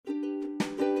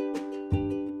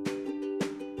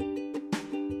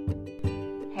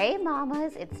Hey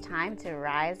mamas, it's time to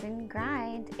rise and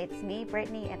grind. It's me,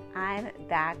 Brittany, and I'm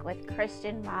back with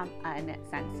Christian Mom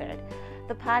Uncensored,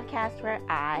 the podcast where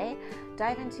I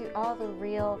dive into all the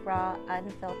real, raw,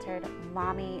 unfiltered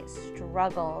mommy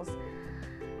struggles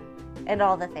and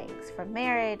all the things, from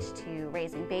marriage to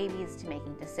raising babies to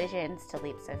making decisions to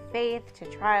leaps of faith to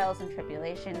trials and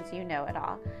tribulations. You know it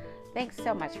all. Thanks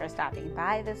so much for stopping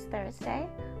by this Thursday.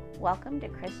 Welcome to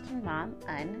Christian Mom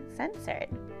Uncensored.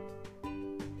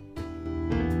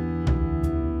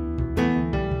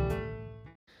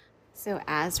 So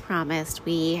as promised,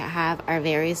 we have our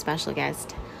very special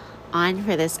guest on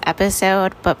for this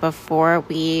episode. But before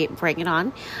we bring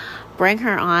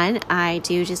her on, I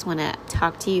do just want to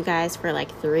talk to you guys for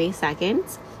like 3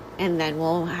 seconds, and then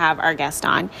we'll have our guest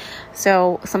on.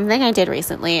 So something I did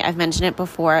recently, I've mentioned it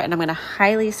before, and I'm going to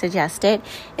highly suggest it,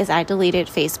 is I deleted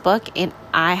Facebook, and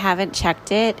I haven't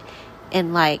checked it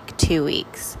in like 2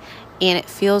 weeks, and it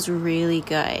feels really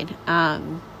good.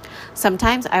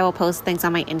 Sometimes I will post things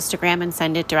on my Instagram and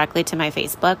send it directly to my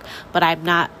Facebook, but I'm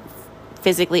not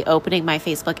physically opening my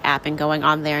Facebook app and going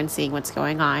on there and seeing what's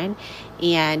going on.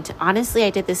 And honestly, I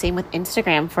did the same with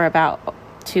Instagram for about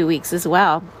 2 weeks as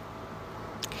well.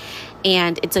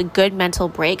 And it's a good mental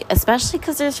break, especially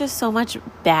because there's just so much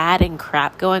bad and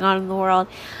crap going on in the world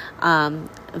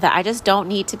that I just don't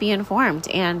need to be informed.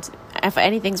 And if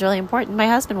anything's really important, my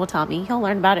husband will tell me. He'll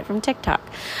learn about it from TikTok.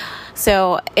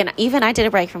 So, and even I did a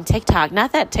break from TikTok.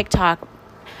 Not that TikTok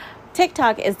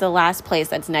is the last place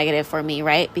that's negative for me,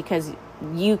 right? Because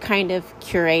you kind of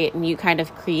curate and you kind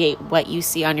of create what you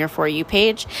see on your For You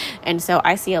page. And so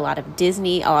I see a lot of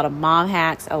Disney, a lot of mom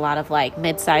hacks, a lot of like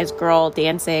mid-sized girl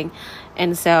dancing.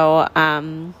 And so,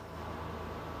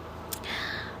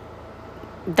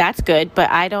 that's good, but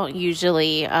I don't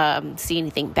usually see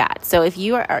anything bad. So if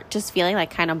you are just feeling like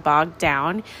kind of bogged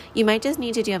down, you might just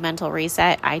need to do a mental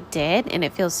reset. I did, and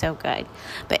it feels so good.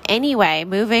 But anyway,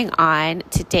 moving on,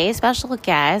 today's special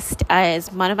guest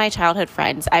is one of my childhood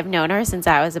friends. I've known her since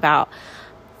I was about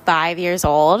 5 years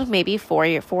old, maybe 4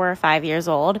 or 5 years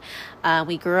old.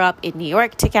 We grew up in New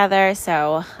York together,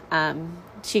 so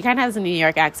she kind of has a New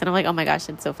York accent. I'm like, oh my gosh,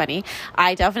 it's so funny.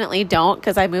 I definitely don't,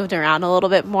 because I moved around a little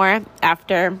bit more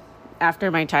after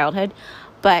my childhood.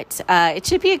 But it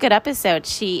should be a good episode.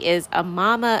 She is a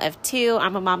mama of 2.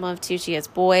 I'm a mama of 2. She has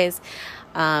boys.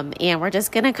 And we're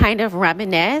just going to kind of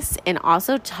reminisce and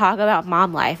also talk about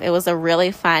mom life. It was a really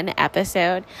fun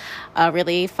episode, a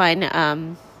really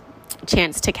fun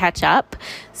chance to catch up.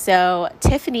 So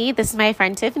Tiffany, this is my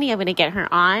friend Tiffany. I'm going to get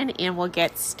her on and we'll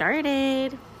get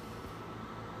started.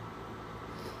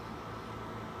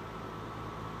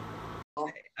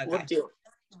 Okay. We'll do.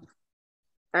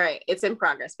 All right, it's in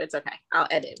progress, but it's okay. I'll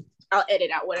edit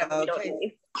out whatever we don't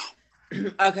need.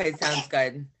 Okay, sounds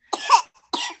good.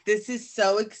 This is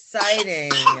so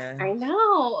exciting. I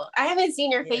know. I haven't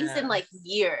seen your face in like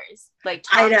years. Like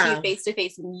talked to you face to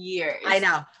face in years. I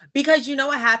know. Because you know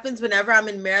what happens whenever I'm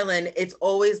in Maryland, it's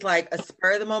always like a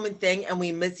spur of the moment thing and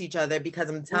we miss each other because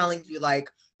I'm telling you like,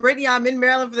 Brittany, I'm in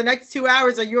Maryland for the next 2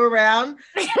 hours. Are you around?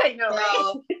 I know,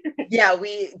 right? Yeah,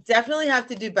 we definitely have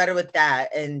to do better with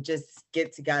that and just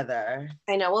get together.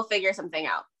 I know. We'll figure something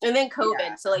out. And then COVID.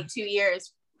 Yeah. So like 2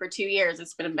 years, for 2 years,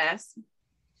 it's been a mess.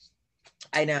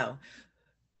 I know.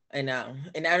 And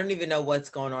I don't even know what's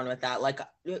going on with that. Like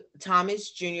Thomas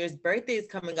Jr.'s birthday is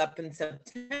coming up in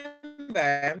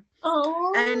September.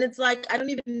 Oh. And it's like, I don't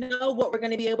even know what we're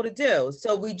going to be able to do.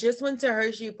 So we just went to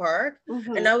Hershey Park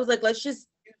and I was like, let's just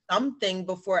do something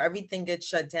before everything gets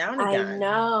shut down again. I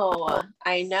know.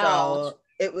 So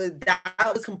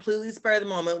that was completely spur of the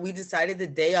moment. We decided the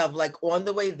day of, like on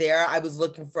the way there, I was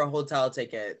looking for a hotel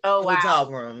ticket. Oh, wow.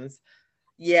 Hotel rooms.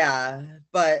 Yeah.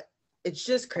 But it's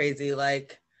just crazy.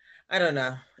 Like, I don't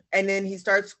know. And then he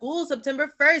starts school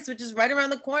September 1st, which is right around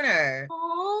the corner.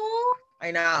 Oh, I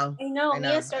know.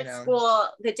 Mia starts school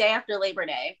the day after Labor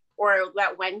Day or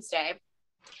that Wednesday.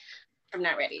 I'm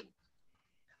not ready.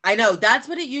 I know. That's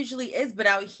what it usually is. But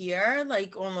out here,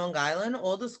 like on Long Island,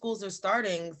 all the schools are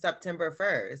starting September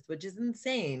 1st, which is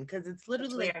insane because it's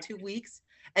literally like 2 weeks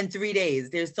and 3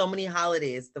 days. There's so many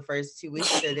holidays the first 2 weeks.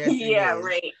 So yeah, days.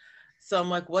 Right. So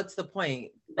I'm like, what's the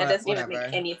point? That doesn't even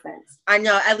make any sense. I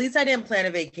know. At least I didn't plan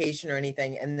a vacation or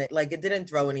anything. And it didn't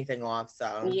throw anything off.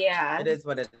 So yeah, it is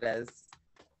what it is.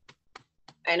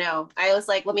 I know. I was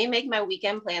like, let me make my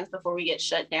weekend plans before we get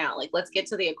shut down. Like, let's get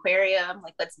to the aquarium.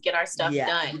 Like, let's get our stuff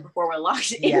done before we're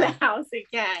locked in the house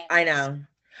again. I know.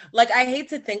 Like, I hate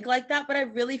to think like that, but I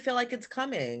really feel like it's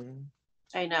coming.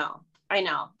 I know. Are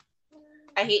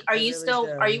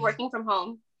you working from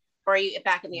home? Or are you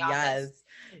back in the office?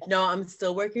 Yes. No, I'm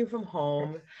still working from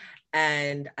home.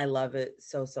 and I love it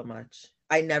so much.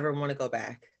 I never want to go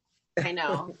back. I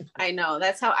know.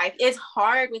 That's how it's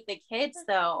hard with the kids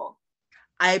though.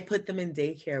 I put them in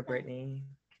daycare, Brittany.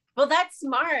 Well, that's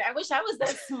smart. I wish I was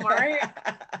that smart.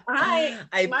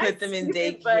 I put them in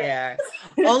daycare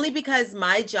only because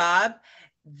my job,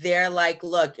 they're like,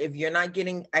 look, if you're not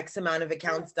getting X amount of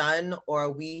accounts done,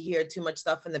 or we hear too much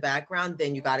stuff in the background,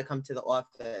 then you got to come to the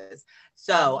office.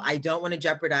 So I don't want to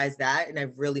jeopardize that. And I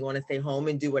really want to stay home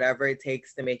and do whatever it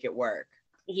takes to make it work.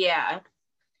 Yeah.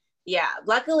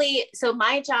 Luckily, so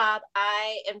my job,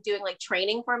 I am doing like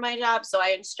training for my job. So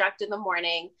I instruct in the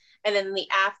morning, and then in the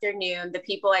afternoon, the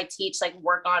people I teach like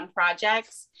work on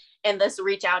projects, and this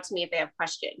reach out to me if they have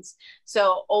questions.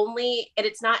 So and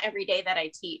it's not every day that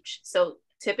I teach. So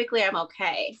typically I'm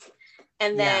okay.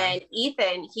 And then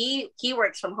Ethan, he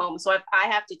works from home. So if I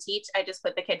have to teach, I just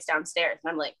put the kids downstairs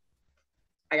and I'm like,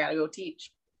 I gotta go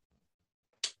teach.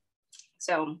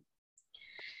 So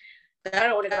I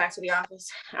don't want to go back to the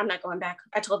office. I'm not going back.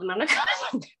 I told them I'm not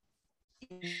going.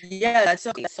 Yeah, that's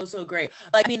so great.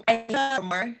 Like, I mean, I hate for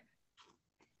more.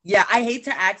 Yeah, I hate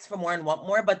to ask for more and want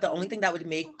more, but the only thing that would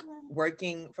make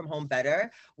working from home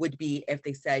better would be if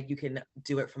they said you can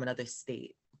do it from another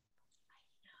state.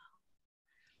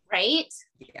 Right?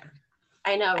 Yeah.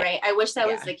 I know, right? I wish that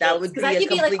was the case. That would be a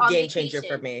complete game changer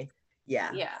for me.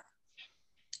 Yeah.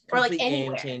 Or like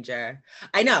game changer.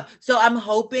 I know. So I'm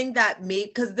hoping that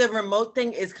because the remote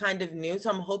thing is kind of new. So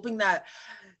I'm hoping that,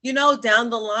 down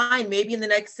the line, maybe in the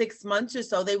next 6 months or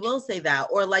so, they will say that,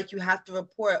 or like you have to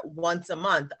report once a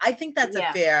month. I think that's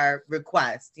a fair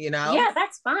request, Yeah,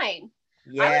 that's fine.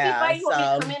 Yeah. I would be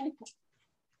fine. You come in.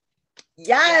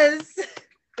 Yes.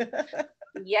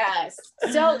 Yes.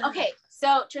 So, okay.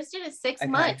 So Tristan is 6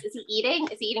 months. Is he eating?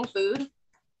 Is he eating food?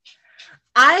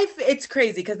 It's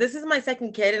crazy because this is my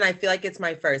second kid and I feel like it's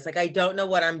my first. Like, I don't know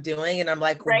what I'm doing and I'm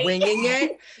like winging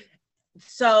it.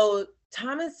 So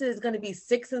Thomas is going to be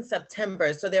 6 in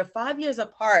September. So they're 5 years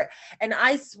apart. And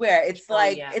I swear it's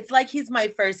like he's my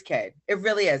first kid. It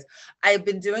really is. I've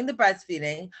been doing the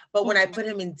breastfeeding, but when I put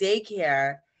him in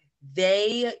daycare,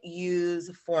 they use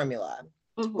formula.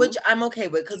 Which I'm okay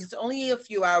with because it's only a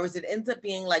few hours. It ends up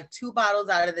being like 2 bottles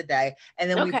out of the day. And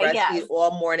then we breastfeed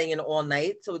all morning and all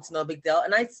night. So it's no big deal.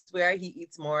 And I swear he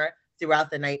eats more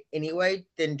throughout the night anyway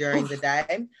than during the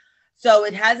day. So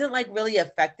it hasn't like really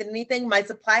affected anything. My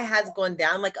supply has gone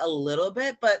down like a little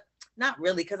bit, but not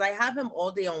really because I have him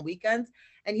all day on weekends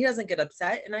and he doesn't get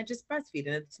upset and I just breastfeed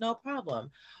and it's no problem.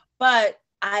 But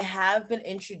I have been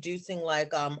introducing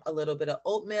like a little bit of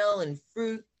oatmeal and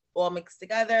fruit all mixed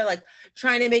together, like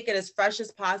trying to make it as fresh as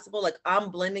possible. Like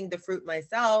I'm blending the fruit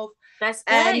myself. That's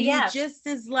good. And he just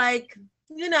is like,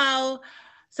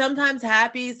 sometimes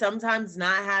happy, sometimes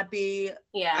not happy.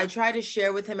 Yeah. I try to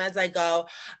share with him as I go.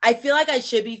 I feel like I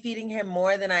should be feeding him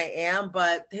more than I am,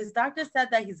 but his doctor said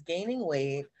that he's gaining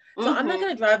weight. So I'm not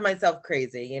going to drive myself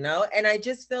crazy, And I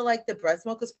just feel like the breast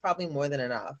milk is probably more than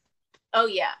enough. Oh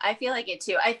yeah. I feel like it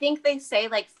too. I think they say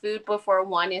like food before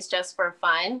 1 is just for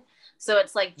fun. So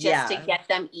it's like just to get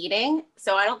them eating.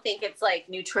 So I don't think it's like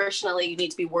nutritionally you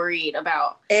need to be worried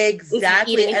about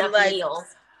exactly and like meals.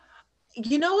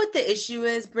 You know what the issue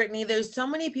is, Brittany? There's so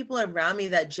many people around me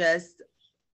that just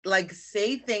like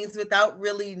say things without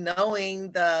really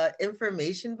knowing the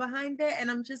information behind it.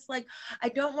 And I'm just like, I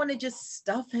don't want to just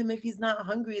stuff him if he's not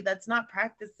hungry. That's not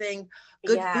practicing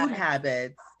good food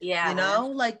habits. Yeah.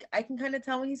 Like I can kind of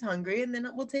tell when he's hungry and then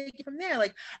we'll take it from there.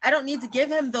 Like I don't need to give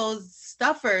him those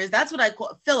stuffers. That's what I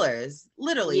call fillers,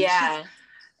 literally. Yeah.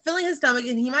 Filling his stomach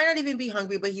and he might not even be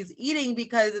hungry, but he's eating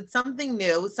because it's something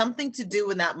new, something to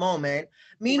do in that moment.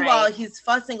 Meanwhile, he's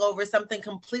fussing over something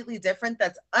completely different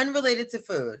that's unrelated to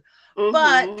food.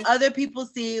 But other people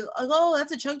see, oh,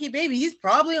 that's a chunky baby. He's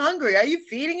probably hungry. Are you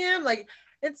feeding him? Like,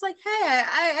 it's like, hey,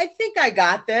 I think I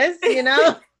got this,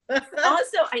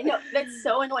 Also, I know that's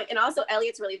so annoying. And also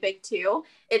Elliot's really big too.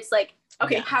 It's like,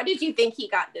 okay, how did you think he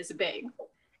got this big?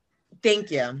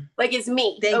 Thank you. Like it's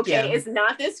me. Thank you. It's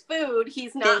not this food.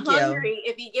 He's not hungry.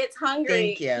 If he gets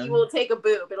hungry, he will take a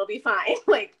boob. It'll be fine.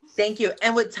 Like thank you.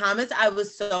 And with Thomas, I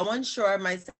was so unsure of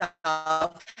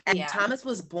myself. And Thomas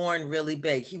was born really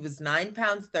big. He was 9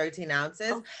 pounds, 13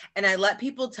 ounces. And I let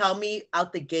people tell me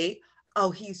out the gate, oh,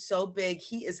 he's so big.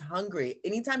 He is hungry.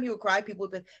 Anytime he would cry, people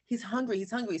would be, he's hungry. He's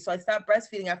hungry. So I stopped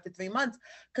breastfeeding after 3 months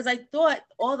because I thought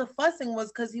all the fussing was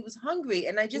because he was hungry.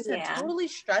 And I just had totally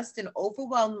stressed and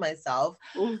overwhelmed myself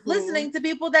listening to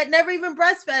people that never even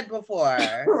breastfed before.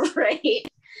 Right.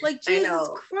 Like, Jesus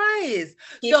Christ.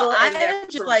 So I am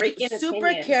just like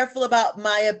super careful about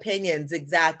my opinions.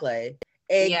 Exactly.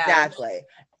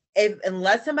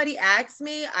 unless somebody asks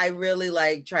me, I really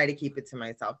like try to keep it to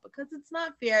myself because it's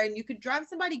not fair. And you could drive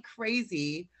somebody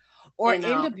crazy or end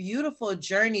a beautiful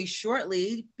journey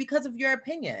shortly because of your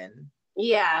opinion.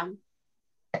 Yeah.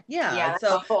 Yeah.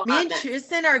 So me and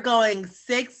Tristan are going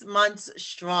 6 months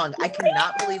strong. I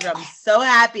cannot believe it. I'm so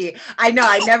happy. I know.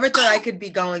 I never thought I could be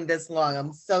going this long.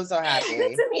 I'm so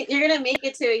happy. You're going to make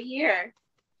it to a year.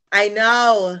 I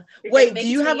know. Wait, do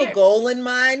you have a goal in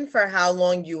mind for how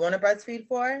long you want to breastfeed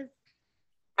for?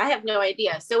 I have no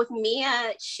idea. So with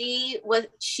Mia,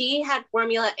 she had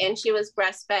formula and she was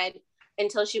breastfed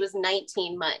until she was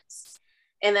 19 months.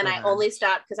 And then I only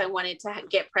stopped because I wanted to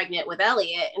get pregnant with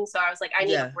Elliot. And so I was like, I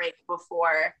need a break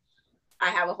before I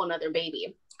have a whole nother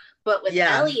baby. But with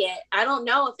Elliot, I don't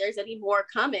know if there's any more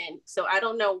coming. So I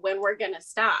don't know when we're going to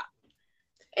stop.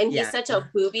 And he's such a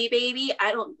booby baby.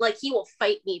 I don't like, he will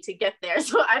fight me to get there.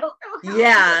 So I don't know.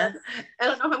 I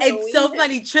don't know how it's so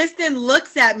funny. Tristan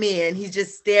looks at me and he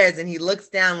just stares and he looks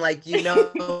down like, you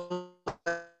know,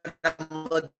 I'm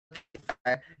looking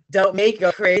for. Don't make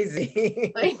you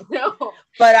crazy. I know.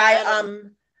 But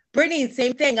Brittany,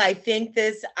 same thing. I think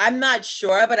I'm not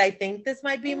sure, but I think this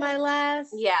might be my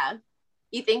last. Yeah.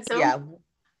 You think so? Yeah.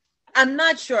 I'm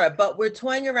not sure, but we're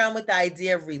toying around with the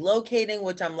idea of relocating,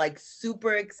 which I'm like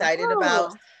super excited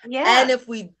about. Yeah. And if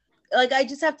we like, I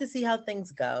just have to see how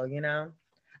things go, you know?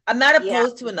 I'm not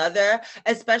opposed to another,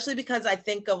 especially because I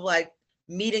think of like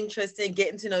meeting Tristan,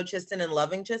 getting to know Tristan and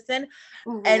loving Tristan.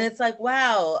 Mm-hmm. And it's like,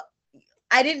 wow,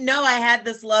 I didn't know I had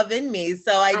this love in me.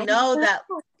 So I know that,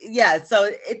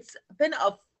 so it's been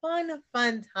a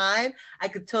fun time. I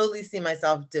could totally see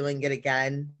myself doing it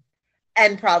again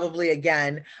and probably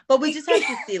again, but we just have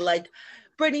to see, like,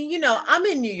 Brittany, you know, I'm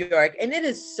in New York and it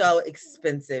is so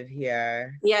expensive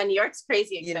here. Yeah, New York's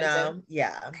crazy expensive. You know?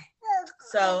 Yeah.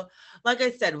 So, like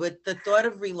I said, with the thought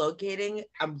of relocating,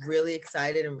 I'm really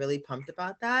excited and really pumped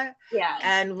about that. Yeah.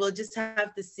 And we'll just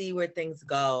have to see where things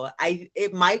go.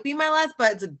 It might be my last,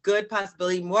 but it's a good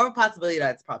possibility, more of a possibility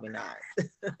that it's probably not.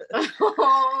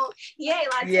 Oh, yay,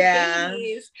 lots of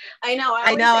babies. I know.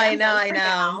 I know.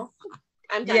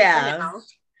 I'm done for now.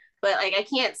 But like, I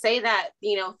can't say that,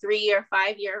 you know, 3 or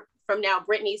 5 years from now,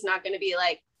 Brittany's not going to be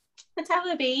like, let's have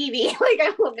a baby. Like,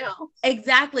 I don't know.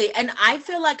 Exactly. And I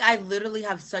feel like I literally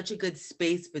have such a good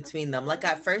space between them. Like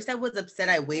at first I was upset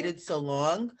I waited so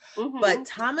long, but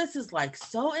Thomas is like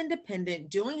so independent,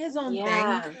 doing his own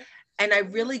thing. And I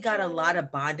really got a lot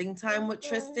of bonding time with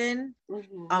Tristan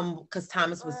because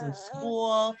Thomas was in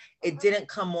school. It didn't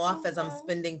come off as I'm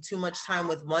spending too much time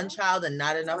with one child and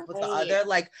not enough with the other.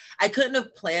 Like I couldn't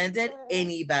have planned it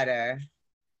any better.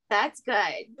 That's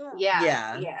good.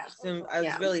 Yeah. So I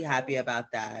was really happy about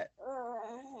that.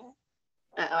 Uh-oh,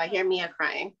 I hear Mia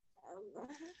crying.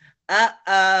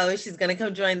 Uh-oh, she's going to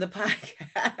come join the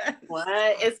podcast.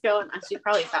 What is going on? She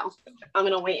probably fell. I'm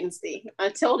going to wait and see. I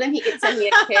told him he could send me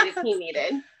a kid if he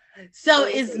needed. So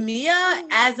is Mia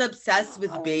as obsessed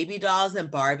with baby dolls and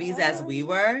Barbies as we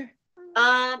were?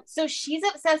 So she's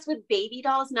obsessed with baby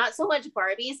dolls, not so much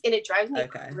Barbies, and it drives me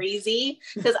crazy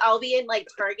because I'll be in like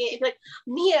Target and be like,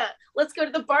 Mia, let's go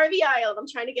to the Barbie aisle. And I'm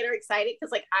trying to get her excited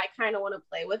because like I kind of want to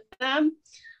play with them,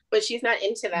 but she's not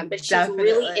into them. But she's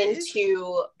really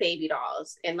into baby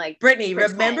dolls and like Brittany.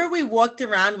 Remember we walked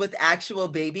around with actual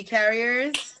baby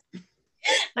carriers?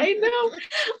 I know.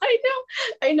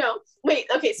 Wait,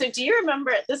 okay. So do you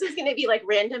remember? This is going to be like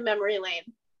random memory lane.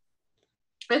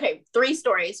 Okay, 3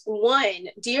 stories. 1,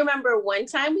 do you remember one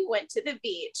time we went to the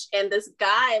beach and this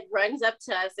guy runs up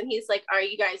to us and he's like, are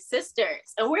you guys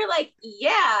sisters? And we're like,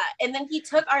 yeah. And then he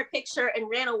took our picture and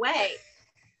ran away.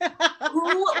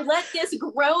 Who let this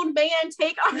grown man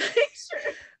take our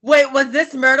picture? Wait, was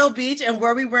this Myrtle Beach and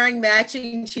were we wearing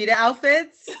matching cheetah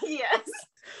outfits? Yes.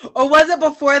 Or was it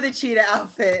before the cheetah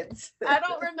outfits? I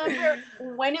don't remember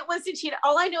when it was the cheetah.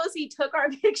 All I know is he took our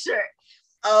picture.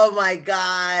 Oh my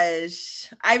gosh.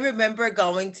 I remember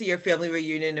going to your family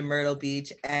reunion in Myrtle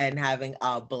Beach and having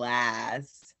a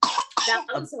blast. That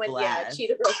was when,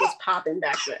 Cheetah Girls was popping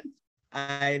back then.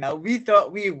 I know. We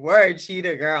thought we were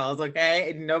Cheetah Girls,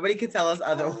 okay? And nobody could tell us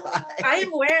otherwise. I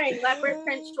am wearing leopard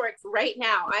print shorts right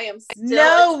now. I am still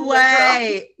no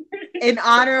way. In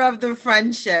honor of the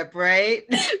friendship, right?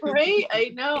 Right?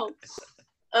 I know.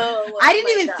 Oh, I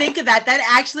didn't even think of that. That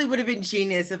actually would have been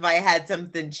genius if I had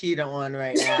something cheetah on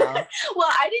right now. Well,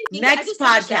 I didn't think next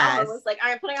podcast. I was like, all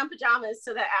right, putting on pajamas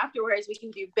so that afterwards we can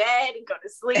do bed and go to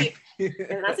sleep.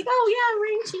 And I was like, oh yeah, I'm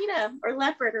wearing cheetah or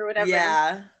leopard or whatever.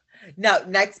 Yeah. No,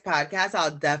 next podcast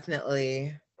I'll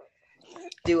definitely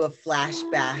do a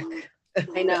flashback.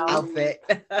 I know. Outfit.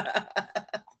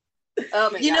 Oh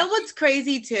my You know gosh. what's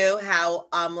crazy too? How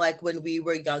like when we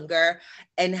were younger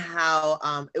and how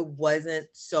it wasn't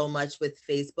so much with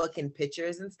Facebook and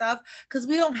pictures and stuff, because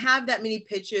we don't have that many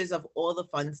pictures of all the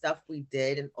fun stuff we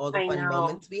did and all the I fun know.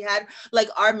 moments we had. Like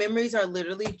our memories are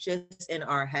literally just in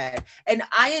our head. And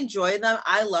I enjoy them.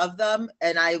 I love them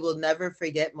and I will never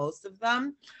forget most of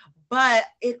them. But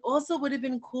it also would have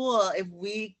been cool if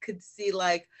we could see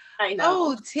like, I know.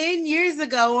 oh, 10 years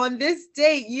ago on this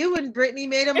date, you and Brittany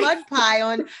made a mud pie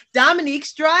on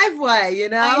Dominique's driveway, you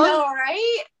know? I know,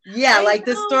 right? Yeah, I like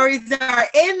the know. stories are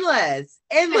endless,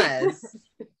 endless,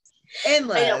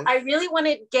 endless. I know. I really want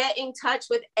to get in touch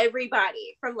with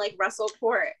everybody from like Russell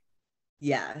Court.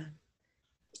 Yeah.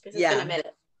 Because it's been a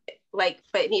minute. Like,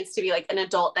 but it needs to be like an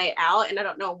adult night out. And I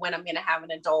don't know when I'm going to have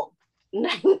an adult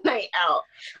night out.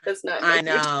 That's not. I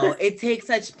know. It takes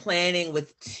such planning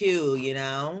with two, you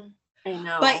know? I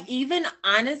know. But even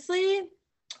honestly,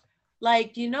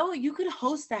 like, you know, you could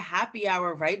host a happy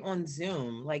hour right on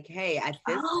Zoom. Like, hey, at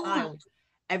this time,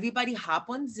 everybody hop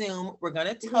on Zoom. We're going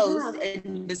to toast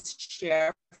and just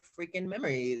share freaking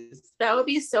memories. That would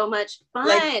be so much fun.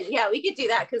 Like, yeah, we could do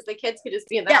that because the kids could just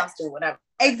be in the house doing whatever.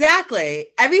 Exactly.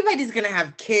 Everybody's going to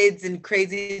have kids and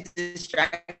crazy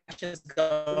distractions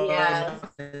going on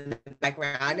in the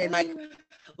background. And like,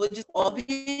 we'll just all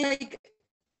be like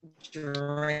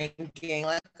drinking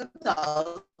like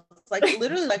adults. Like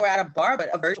literally like we're at a bar, but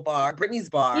a virtual bar, Brittany's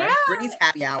bar, Brittany's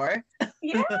happy hour.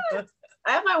 Yeah.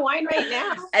 I have my wine right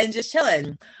now. And just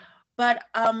chilling. But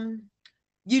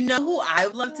you know who I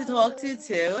would love to talk to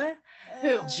too?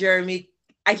 Who? Jeremy.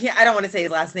 I don't want to say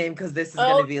his last name because this is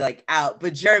gonna be like out,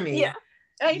 but Jeremy. Yeah.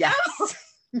 I know.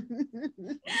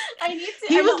 I need to.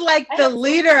 He was like the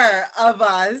leader of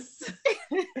us.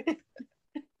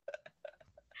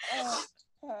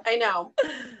 I know.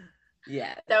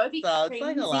 Yeah. That would be so crazy.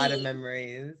 It's like a lot of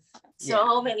memories.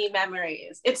 So many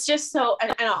memories. It's just so,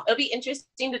 I know, it'll be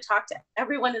interesting to talk to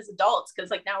everyone as adults because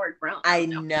like now we're grown. I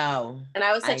know. And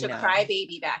I was such a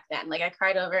crybaby back then. Like I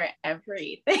cried over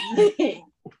everything.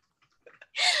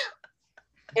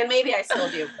 And maybe I still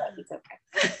do, but it's okay.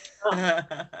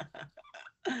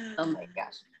 Oh my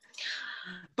gosh.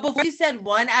 Before you said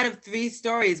 1 out of 3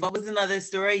 stories, what was another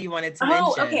story you wanted to mention?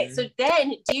 Oh, okay. So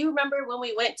then, do you remember when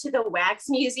we went to the Wax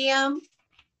Museum?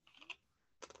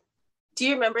 Do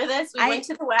you remember this? We went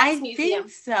to the Wax Museum. I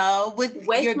think so. With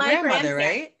your grandmother,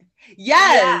 right?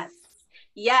 Yes.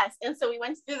 And so we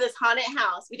went through this haunted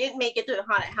house. We didn't make it through the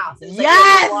haunted house.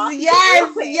 Yes.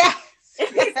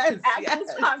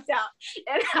 Agnes popped out,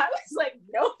 and I was like,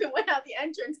 nope, it went out the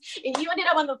entrance, and you ended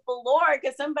up on the floor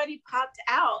because somebody popped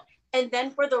out. And then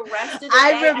for the rest of the day,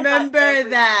 I remember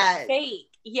that. Fake.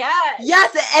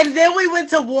 Yes, and then we went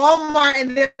to Walmart,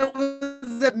 and there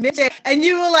was a midget, and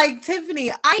you were like,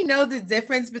 Tiffany, I know the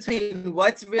difference between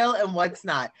what's real and what's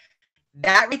not.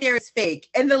 That right there is fake.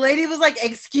 And the lady was like,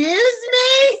 excuse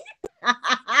me?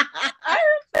 I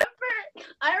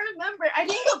remember. I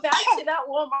didn't go back to that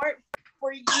Walmart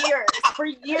for years. For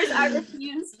years, I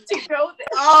refused to go there.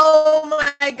 Oh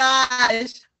my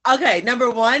gosh. Okay,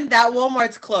 number 1, that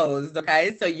Walmart's closed.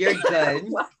 Okay, so you're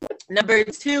good. Number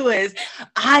 2 is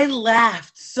I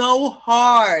laughed so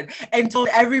hard and told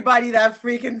everybody that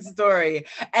freaking story.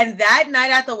 And that night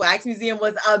at the Wax Museum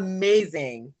was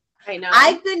amazing. I know.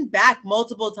 I've been back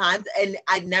multiple times and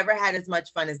I never had as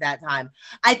much fun as that time.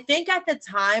 I think at the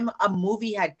time a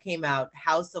movie had came out,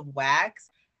 House of Wax.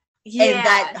 And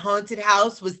that haunted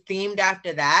house was themed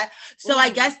after that. So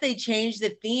I guess they changed the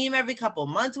theme every couple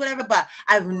months, whatever. But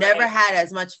I've never had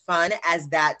as much fun as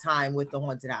that time with the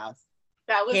haunted house.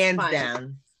 That was hands fun.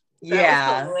 Down.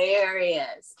 That was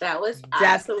hilarious. That was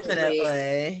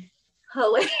definitely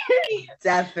hilarious.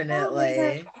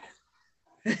 Definitely.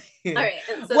 Oh all right.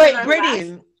 So wait,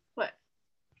 Brittany. What?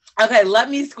 Okay,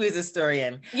 let me squeeze a story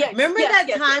in. Remember that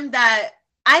time that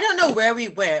I don't know where we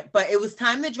went, but it was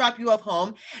time to drop you off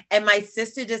home. And my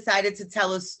sister decided to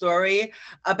tell a story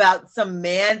about some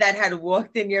man that had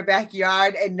walked in your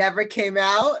backyard and never came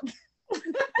out.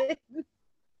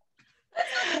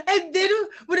 And then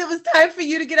when it was time for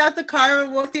you to get out the car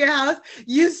and walk to your house,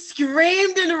 you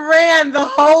screamed and ran the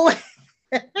whole way.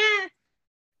 And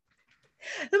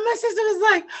my sister was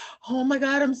like, oh my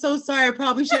God, I'm so sorry. I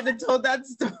probably shouldn't have told that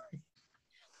story.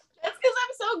 That's because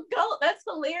I'm so gullible. That's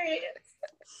hilarious.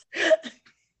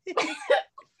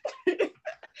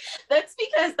 That's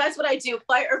because that's what I do.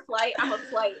 Fight or flight. I'm a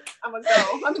flight. I'm a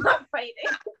go. I'm not fighting.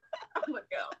 I'm a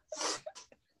go.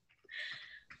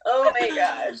 Oh my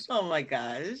gosh. Oh my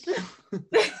gosh.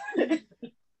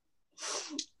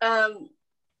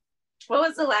 What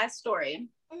was the last story?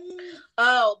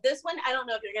 Oh, this one, I don't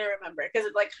know if you're going to remember because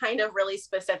it's like kind of really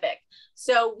specific.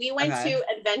 So we went to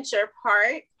Adventure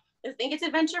Park. I think it's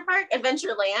Adventure Park,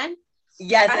 Adventureland.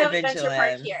 Yes, I have Adventure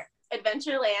Park here.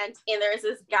 Adventureland, and there was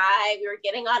this guy, we were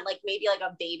getting on like maybe like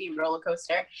a baby roller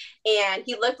coaster, and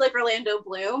he looked like Orlando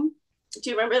Bloom. Do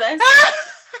you remember this? And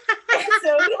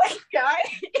so we like got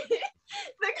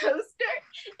the coaster,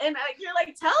 and you're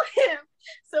like, tell him.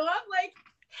 So I'm like,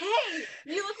 hey,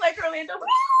 you look like Orlando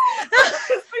Bloom.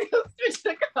 The coaster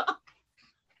took off.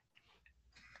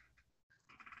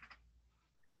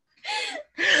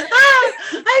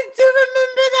 I do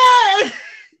remember that.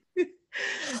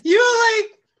 You were like,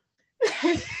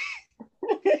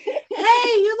 hey,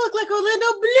 you look like Orlando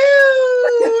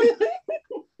Bloom.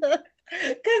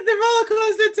 Because the roller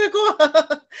coaster took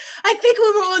off. I think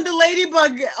we were on the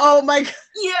Ladybug. Oh my God.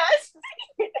 Yes.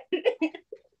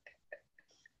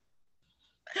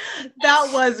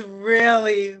 That was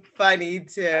really funny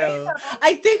too.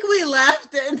 I think we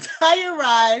laughed the entire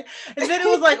ride, and then it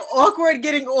was like awkward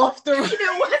getting off the ride. It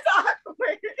was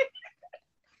awkward.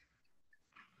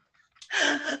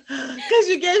 Because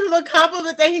you gave him a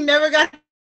compliment that he never got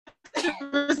to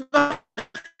respond.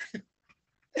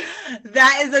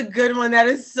 That is a good one. That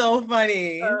is so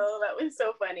funny. Oh, that was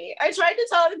so funny. I tried to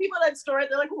tell other people that story.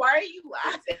 They're like, why are you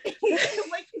laughing?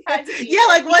 Like, you had to yeah,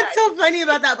 like what's so funny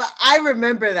about that? But I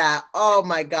remember that. Oh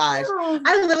my gosh.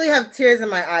 I literally have tears in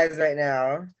my eyes right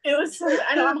now. It was so,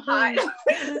 I know I'm hot.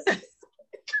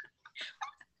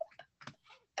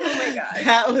 Oh my God.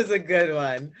 That was a good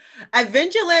one.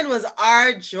 Adventureland was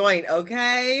our joint,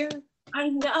 okay? I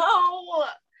know.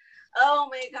 Oh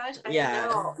my gosh. I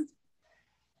know.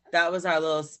 That was our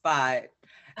little spot.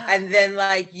 And then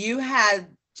like you had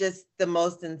just the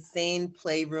most insane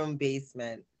playroom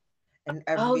basement and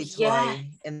every toy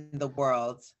in the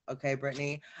world. Okay,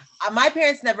 Brittany. My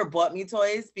parents never bought me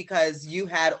toys because you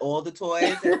had all the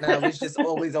toys and I was just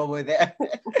always over there.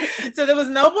 So there was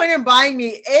no point in buying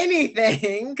me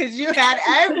anything because you had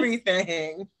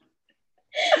everything.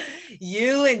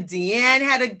 You and Deanne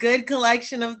had a good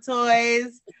collection of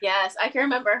toys. Yes, I can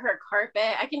remember her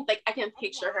carpet. I can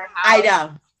picture her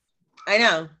house. I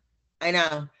know.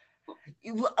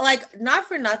 Like, not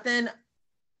for nothing,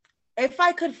 if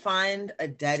I could find a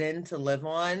dead end to live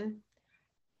on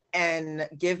and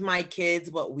give my kids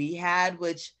what we had,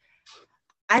 which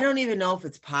I don't even know if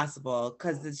it's possible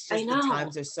because it's just the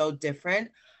times are so different.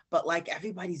 But like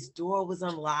everybody's door was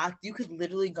unlocked. You could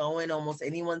literally go in almost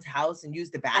anyone's house and use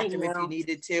the bathroom if you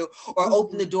needed to, or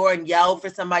open the door and yell for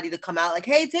somebody to come out like,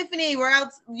 hey, Tiffany, we're out,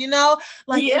 you know?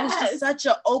 Like it was just such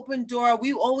an open door.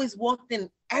 We always walked in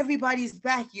everybody's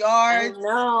backyard.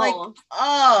 Like,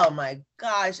 oh my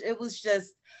gosh, it was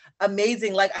just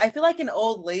amazing. Like I feel like an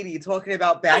old lady talking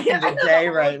about back in the day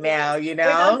right now, you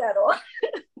know?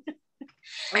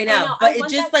 I know, but it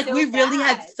just like so we really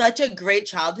had such a great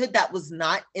childhood that was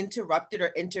not interrupted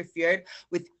or interfered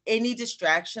with any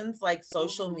distractions like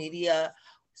social media,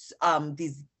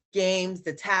 these games,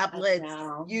 the tablets,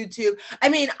 YouTube. I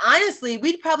mean, honestly,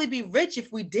 we'd probably be rich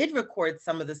if we did record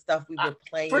some of the stuff we were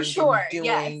playing for sure, and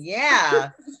doing. Yeah,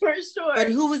 for sure.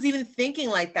 But who was even thinking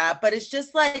like that? But it's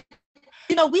just like,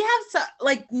 you know, we have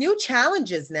like new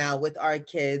challenges now with our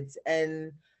kids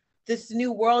and this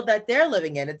new world that they're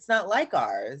living in. It's not like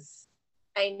ours.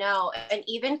 I know. And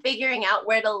even figuring out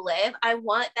where to live, I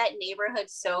want that neighborhood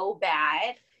so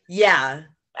bad. Yeah.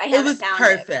 It was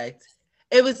perfect.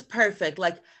 It was perfect.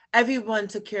 Like everyone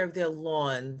took care of their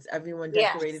lawns. Everyone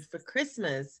decorated for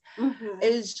Christmas. Mm-hmm.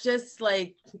 It was just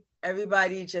like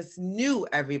everybody just knew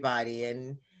everybody.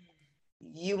 And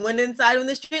you went inside when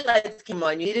the street lights came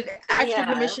on. You needed extra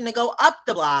permission to go up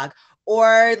the block.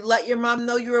 Or let your mom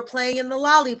know you were playing in the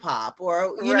lollipop,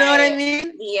 or you know what I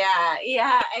mean? Yeah,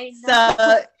 I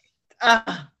know. So,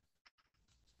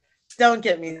 don't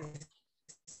get me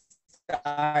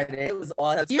started. It was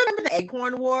awesome. Do you remember the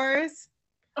Acorn Wars?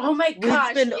 Oh my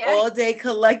gosh! We'd spend all day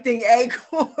collecting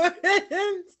acorns,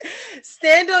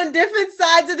 stand on different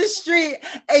sides of the street,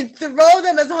 and throw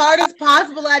them as hard as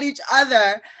possible at each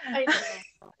other. I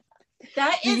know.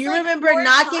 That is. Do you remember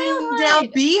knocking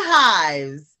down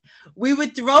beehives? We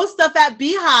would throw stuff at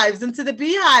beehives until the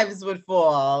beehives would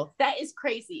fall. That is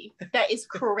crazy. That is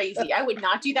crazy. I would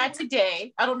not do that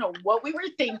today. I don't know what we were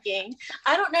thinking.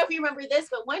 I don't know if you remember this,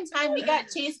 but one time we got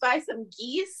chased by some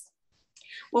geese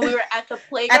when we were at the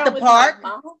playground. At the park?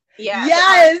 Yeah.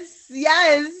 Yes.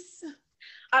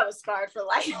 I was scarred for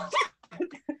life.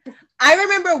 I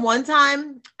remember one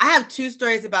time, I have two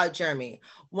stories about Jeremy.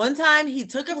 One time he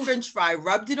took a French fry,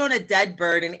 rubbed it on a dead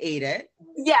bird and ate it.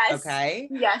 Yes. Okay.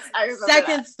 Yes, I remember.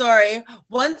 Second story.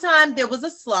 One time there was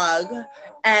a slug,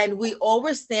 and we all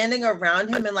were standing around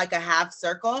him in like a half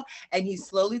circle, and he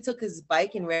slowly took his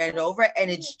bike and ran over, and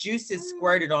its juices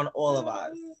squirted on all of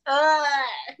us.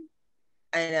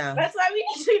 I know. That's why we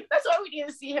need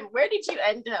to see him. Where did you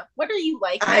end up? What are you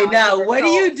like now? I know. What do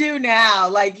you do now?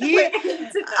 Like he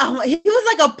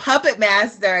was like a puppet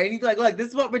master, and he'd be like, "Look, this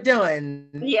is what we're doing.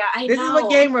 Yeah, I know. This is what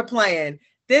game we're playing.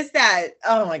 This, that.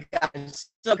 Oh my gosh,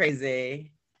 so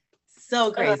crazy,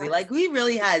 so crazy. Like we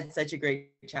really had such a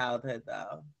great childhood,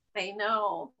 though. I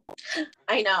know.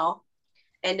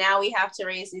 And now we have to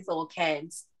raise these little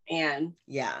kids and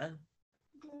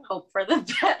hope for the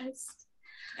best.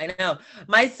 I know.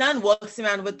 My son walks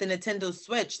around with the Nintendo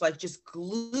Switch, like just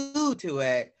glued to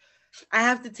it. I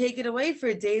have to take it away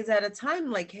for days at a time.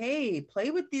 Like, hey,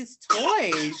 play with these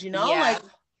toys, like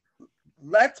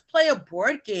let's play a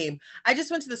board game. I just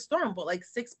went to the store and bought like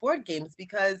 6 board games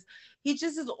because he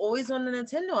just is always on the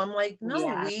Nintendo. I'm like,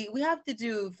 no, we have to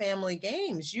do family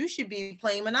games. You should be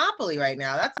playing Monopoly right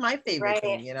now. That's my favorite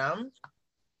thing,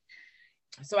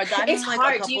 So I got him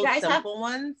like a couple simple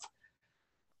ones.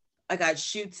 I got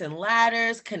Chutes and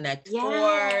Ladders, Connect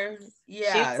 4.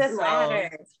 Yeah. Chutes and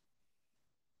Ladders.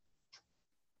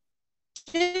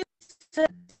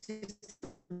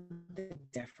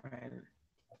 Different.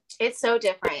 It's so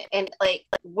different. And like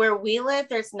where we live,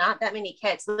 there's not that many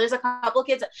kids. So there's a couple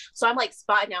kids. So I'm like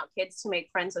spotting out kids to make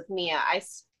friends with Mia.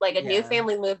 A new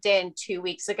family moved in 2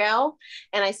 weeks ago,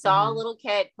 and I saw a little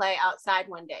kid play outside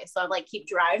one day. So I'm like, keep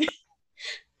driving.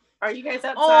 Are you guys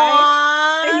outside?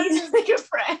 I need to make a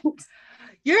friend.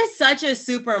 You're such a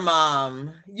super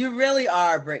mom. You really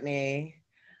are, Brittany.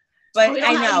 But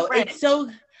I know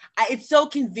it's so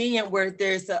convenient where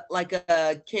there's a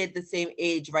kid the same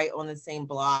age right on the same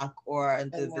block or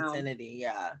in the vicinity.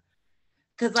 Yeah.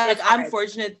 Because I'm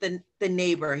fortunate the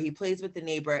neighbor, he plays with the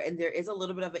neighbor, and there is a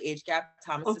little bit of an age gap.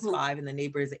 Thomas is 5 and the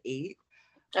neighbor is 8.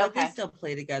 But they still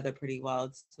play together pretty well.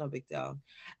 It's no big deal.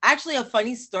 Actually, a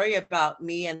funny story about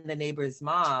me and the neighbor's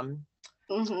mom.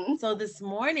 So this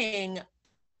morning,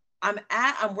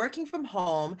 I'm working from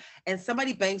home, and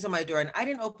somebody bangs on my door, and I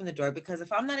didn't open the door because if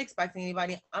I'm not expecting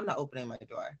anybody, I'm not opening my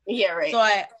door. Yeah, right. So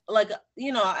I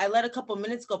let a couple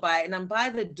minutes go by, and I'm by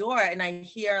the door, and I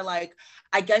hear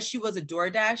I guess she was a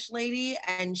DoorDash lady,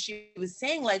 and she was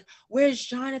saying "Where's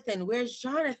Jonathan? Where's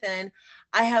Jonathan?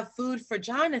 I have food for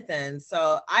Jonathan."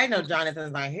 So I know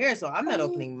Jonathan's not here, so I'm not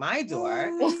opening my door.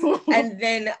 And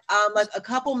then a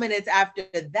couple minutes after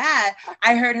that,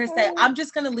 I heard her say, "I'm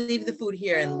just gonna leave the food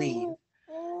here and leave."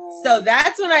 So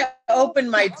that's when I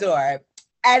opened my door,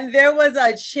 and there was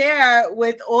a chair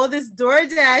with all this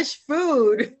DoorDash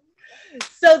food.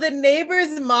 So the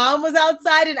neighbor's mom was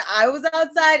outside and I was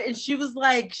outside, and she was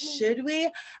like, "Should we?"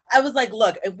 I was like,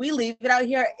 "Look, if we leave it out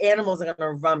here, animals are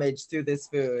gonna rummage through this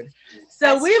food.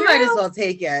 So we might as well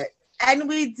take it." And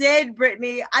we did,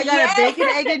 Brittany. I got a bacon,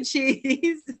 egg, and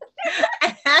cheese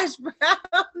and hash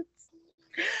browns.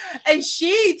 And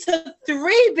she took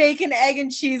 3 bacon, egg,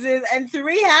 and cheeses and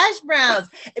 3 hash browns.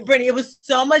 Brittany, it was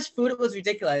so much food, it was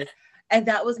ridiculous. And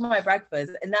that was my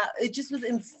breakfast. And it just was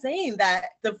insane that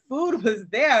the food was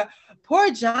there.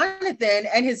 Poor Jonathan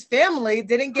and his family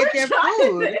didn't get their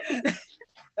food.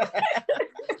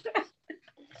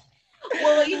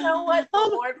 Well, you know what? The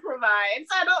Lord provides.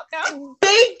 I don't know.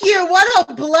 Thank you. What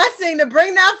a blessing to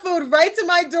bring that food right to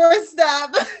my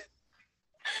doorstep.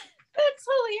 That's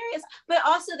hilarious. But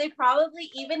also, they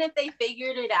probably, even if they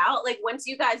figured it out, once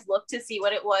you guys look to see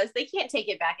what it was, they can't take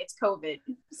it back. It's COVID.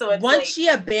 So it's once she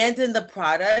abandoned the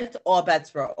product, all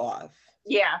bets were off.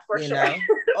 Yeah, for sure.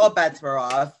 All bets were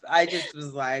off. I just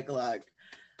was like, look,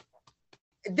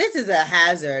 this is a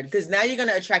hazard because now you're going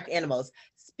to attract animals.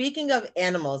 Speaking of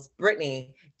animals,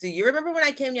 Brittany, do you remember when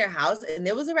I came to your house and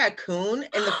there was a raccoon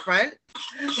in the front?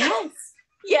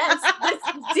 Yes, this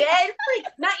dead,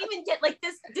 not even dead,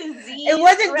 this disease. It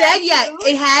wasn't dead yet.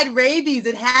 It had rabies.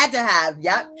 It had to have,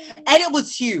 yep. And it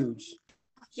was huge.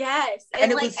 Yes,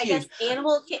 and it was huge. I guess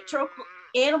animal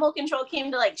control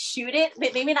came to shoot it.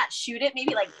 Maybe not shoot it.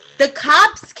 Maybe the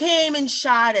cops came and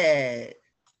shot it.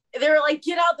 They were like,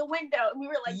 "Get out the window," and we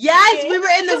were like, "Yes, okay." We were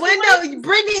in the window,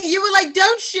 Brittany. You were like,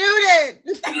 "Don't shoot it."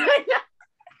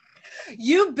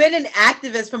 You've been an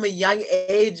activist from a young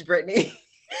age, Brittany.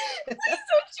 Please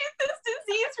don't shoot this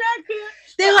disease raccoon.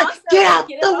 They're like, also, "Get out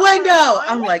the window."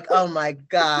 I'm like, "Oh my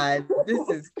God, this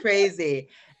is crazy."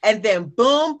 And then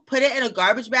boom, put it in a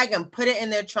garbage bag and put it in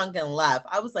their trunk and left.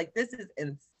 I was like, this is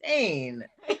insane.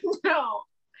 I know.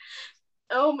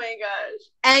 Oh my gosh.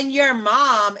 And your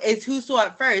mom is who saw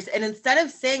it first. And instead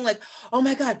of saying "Oh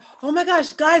my God, oh my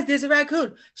gosh, guys, there's a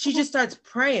raccoon," she just starts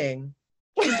praying.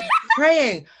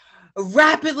 praying,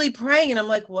 rapidly praying. And I'm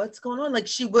like, what's going on? Like,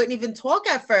 she wouldn't even talk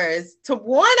at first to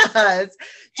warn us,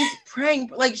 just praying.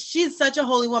 Like, she's such a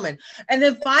holy woman. And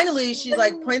then finally she's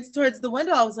like points towards the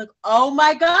window. I was like, oh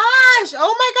my gosh,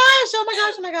 oh my gosh, oh my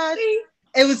gosh, oh my gosh.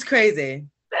 It was crazy.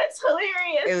 That's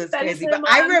hilarious. It was That crazy. is But my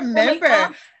I mom. remember,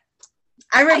 Mom,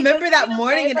 I remember that gonna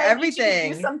morning pray, and but I need you to do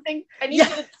everything. something. I need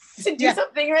Yes. you to do Yes.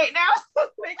 something right now.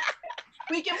 Like,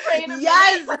 we can pray in a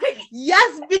Yes. minute. Like,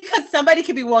 Yes, because somebody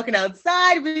could be walking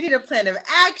outside. We need a plan of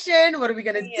action. What are we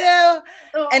gonna Yeah.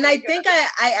 do? oh And my I God. think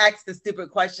I asked the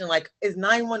stupid question, like, is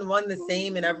 911 the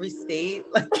same in every state?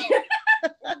 Like,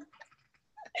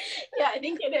 Yeah, I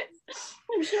think it is.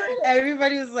 I'm sure it is.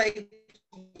 everybody was like,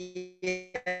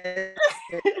 yes,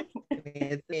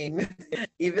 it's the same.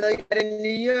 Even though you're in New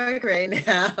York right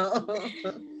now.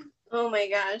 Oh my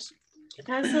gosh.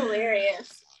 That's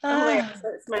hilarious. Hilarious.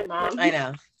 That's my mom. I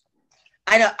know.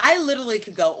 I literally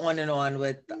could go on and on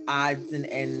with the odds and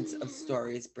ends of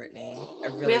stories, Brittany. I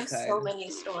really We have could. so many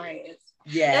stories.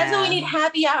 Yeah. That's why we need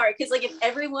happy hour. Because like if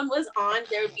everyone was on,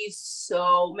 there would be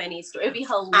so many stories. It'd be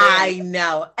hilarious. I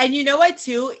know. And you know what,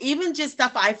 too? Even just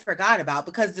stuff I forgot about,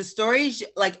 because the stories,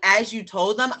 like, as you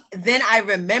told them, then I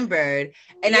remembered.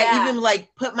 And I Yeah. even, like,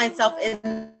 put myself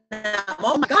in that,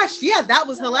 oh my gosh, yeah, that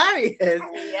was hilarious.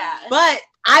 Yeah. But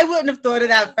I wouldn't have thought of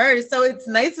that first. So it's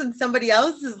nice when somebody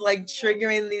else is, like,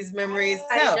 triggering these memories, too.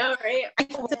 I know, right? I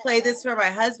want to play this for my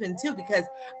husband, too, because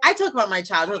I talk about my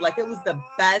childhood like it was the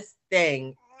best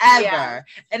thing ever. Yeah.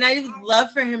 And I would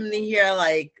love for him to hear,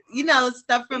 like, you know,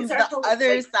 stuff from These are the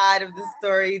other side of the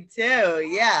story too.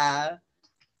 Yeah.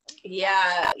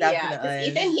 Yeah. Yeah. 'Cause Definitely.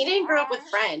 Ethan, he didn't grow up with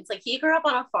friends. Like he grew up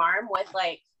on a farm with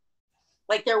like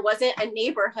there wasn't a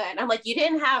neighborhood. I'm like, you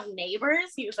didn't have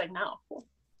neighbors? He was like, no.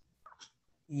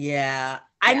 Yeah.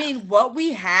 I Yeah. mean, what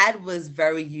we had was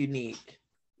very unique.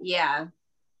 Yeah.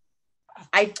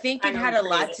 I think it I had a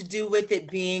lot agree. to do with it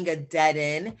being a dead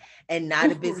end and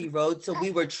not a busy road. So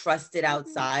we were trusted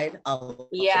outside a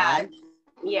Yeah. lot,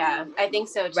 Yeah. I think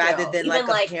so too. rather than Even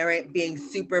like a parent being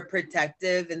super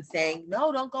protective and saying,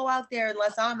 no, don't go out there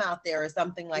unless I'm out there or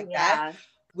something like that. yeah.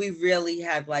 We really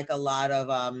had like a lot of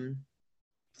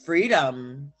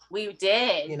freedom. We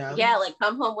did. You know? Yeah, like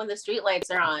come home when the street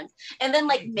lights are on. And then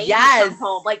like maybe Yes. come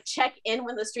home, like check in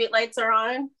when the street lights are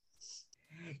on.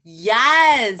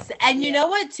 Yes. And you Yeah. know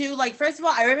what, too? Like, first of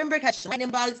all, I remember catching lightning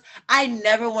bugs. I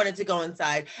never wanted to go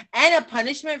inside. And a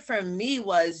punishment for me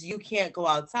was you can't go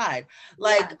outside.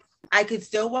 Like, Yeah. I could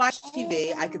still watch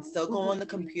TV. I could still go on the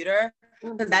computer.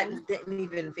 Because that Mhm. didn't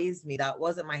even faze me. That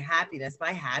wasn't my happiness.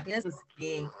 My happiness was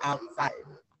being outside.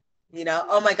 You know?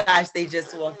 Oh my gosh, they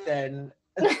just walked in.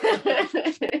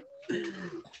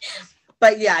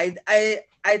 But yeah,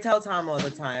 I tell Tom all the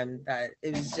time that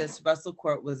it was just Russell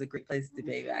Court was a great place to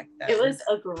be back then. It was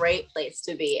a great place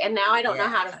to be. And now I don't know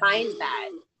how to Yeah. find that.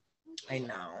 I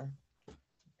know.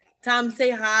 Tom, say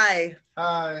hi.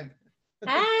 Hi.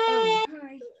 Hey.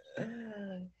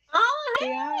 Oh,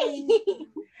 Say hi. hey.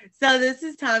 So this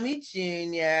is Tommy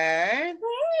Jr.,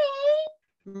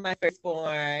 my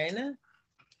firstborn,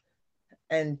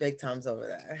 and Big Tom's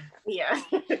over Yeah.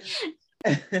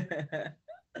 there.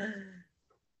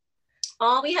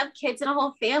 Oh, we have kids and a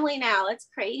whole family now. That's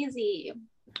crazy.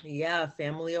 Yeah,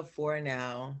 family of 4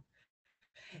 now.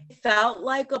 It felt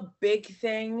like a big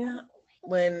thing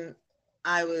when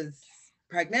I was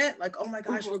pregnant. Like, oh my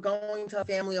gosh, we're going to a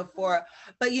family of 4.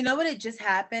 But you know what? It just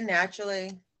happened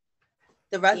naturally.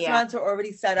 The restaurants are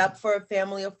already set up for a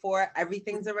family of 4.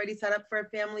 Everything's already set up for a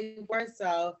family of 4.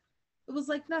 So it was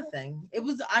like nothing. It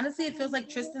was honestly, it feels like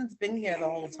Tristan's been here the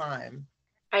whole time.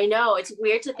 I know. It's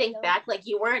weird to think back like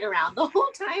you weren't around the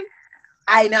whole time.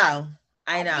 I know.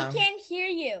 I know. I can't hear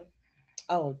you.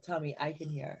 Oh, Tommy, I can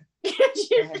hear.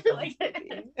 You're like-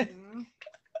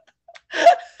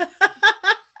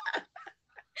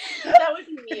 that was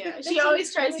Mia. She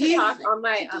always tries to talk on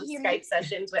my Skype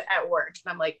sessions at work.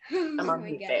 And I'm like, I'm on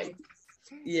mute, babe.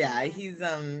 Yeah, he's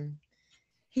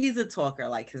a talker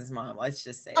like his mom. Let's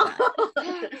just say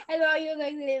that. Hello, you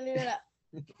like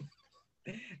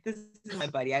This is my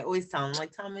buddy. I always tell him,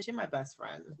 like, Thomas, you're my best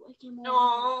friend.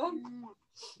 Aw,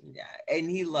 Yeah, and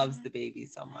he loves the baby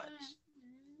so much.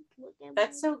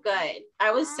 that's so good.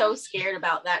 I was so scared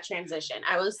about that transition.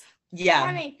 I was Yeah.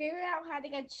 Tommy, figure out how to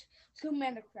get 2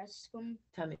 minute requests from.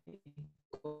 Tommy,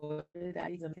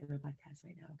 Daddy's on the podcast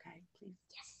right now, okay? Please.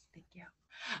 Yes. Thank you.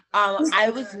 I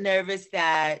was nervous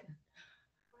that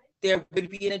there would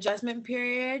be an adjustment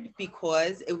period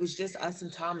because it was just us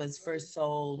and Thomas for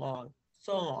so long.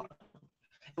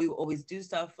 We would always do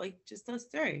stuff like just us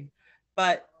 3.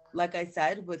 But like I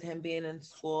said, with him being in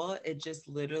school, it just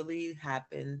literally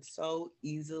happened so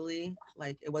easily.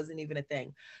 Like it wasn't even a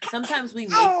thing. Sometimes we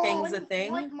make things a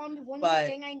thing, Mommy, one but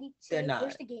thing I need to they're say. not.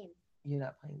 Where's the game? You're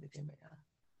not playing the game right now.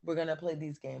 We're gonna play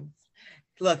these games.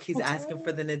 Look, he's asking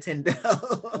for the Nintendo.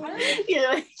 You're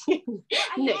like,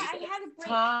 no. I had a break.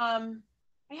 Tom.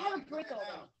 I had a break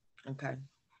already. Okay.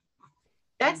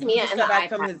 That's He Mia just and the got back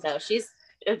from iPad his-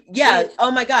 though. Yeah.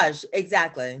 Oh my gosh.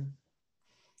 Exactly.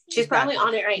 She's probably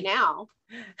on it right now.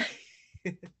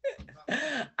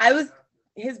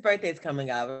 His birthday's coming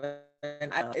up,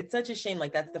 and it's such a shame.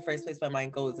 Like that's the first place my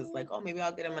mind goes. Is like, oh, maybe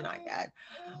I'll get him an iPad.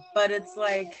 But it's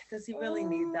like, does he really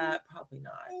need that? Probably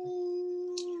not.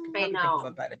 I Think know. of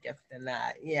a better gift than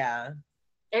that. Yeah.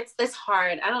 It's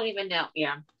hard. I don't even know.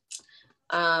 Yeah.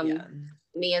 Yeah.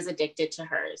 Mia's addicted to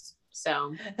hers.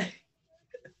 So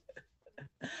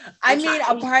I mean,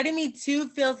 a part of me too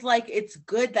feels like it's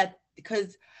good that,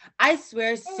 because I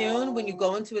swear soon when you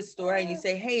go into a store and you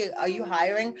say, hey, are you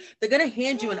hiring? They're going to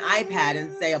hand you an iPad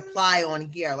and say, apply on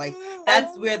here. Like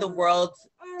that's where the world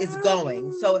is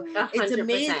going. So 100%. it's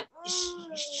amazing.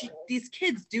 These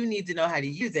kids do need to know how to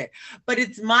use it, but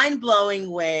it's mind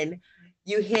blowing when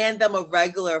you hand them a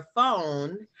regular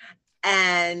phone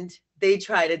and they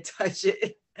try to touch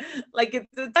it like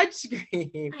it's a touch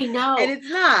screen. I know. And it's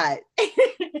not.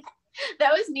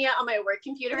 That was Mia on my work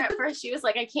computer at first. She was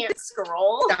like, I can't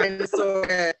scroll.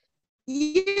 Dinosaur.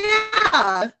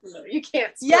 Yeah. No, you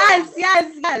can't scroll.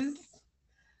 Yes.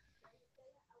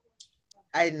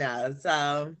 I know.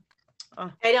 So.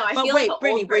 Oh. I know. I but feel wait, like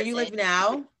Brittany, where you live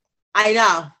now? I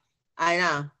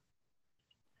know.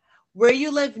 Where you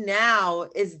live now,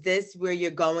 is this where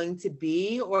you're going to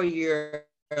be, or you're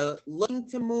looking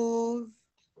to move?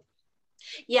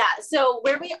 Yeah, so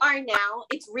where we are now,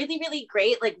 it's really, really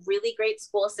great, like really great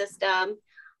school system.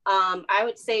 I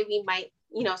would say we might,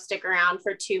 stick around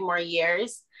for 2 more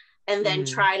years and then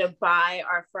try to buy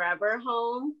our forever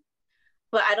home.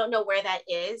 But I don't know where that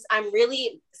is. I'm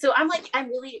really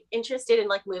interested in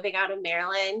like moving out of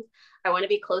Maryland. I want to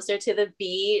be closer to the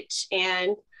beach.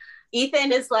 And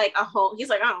Ethan is like he's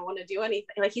like, I don't want to do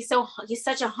anything. Like he's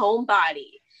such a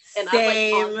homebody. And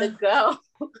Same. I'm like on the go.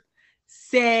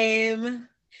 Same.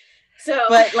 So,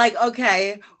 but like,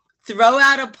 okay, throw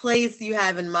out a place you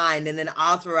have in mind, and then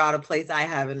I'll throw out a place I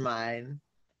have in mind.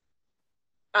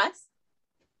 Us?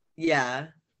 Yeah.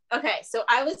 Okay, so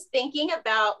I was thinking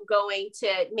about going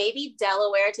to maybe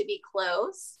Delaware to be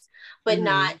close, but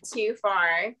not too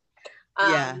far.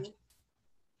 Yeah.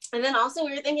 And then also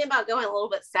we were thinking about going a little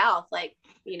bit south, like,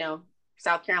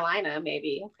 South Carolina,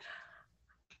 maybe.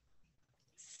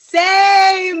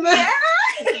 Same. Yeah.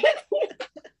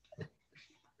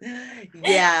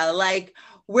 Yeah, like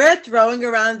we're throwing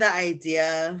around the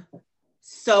idea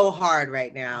so hard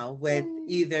right now with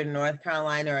either North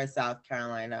Carolina or South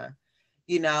Carolina,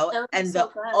 and the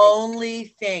only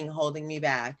thing holding me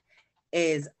back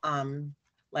is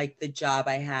like the job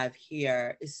I have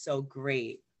here is so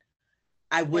great.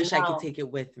 I wish I could take it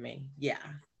with me. Yeah,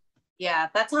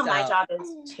 that's how my job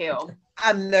is too.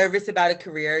 I'm nervous about a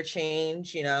career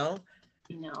change,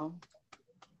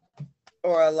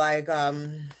 or like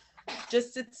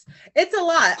just it's a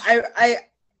lot.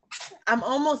 I'm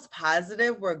almost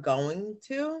positive we're going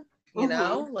to,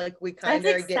 like we kind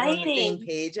of get on the same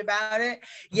page about it.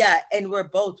 Yeah, and we're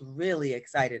both really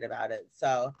excited about it.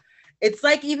 So it's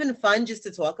like even fun just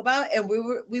to talk about. And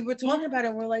we were talking about it,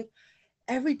 and we're like,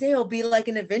 every day will be like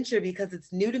an adventure because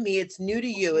it's new to me, it's new to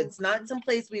you. It's not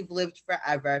someplace we've lived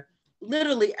forever.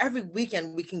 Literally every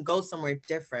weekend we can go somewhere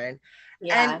different.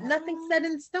 Yeah. And nothing's set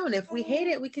in stone. If we hate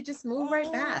it, we could just move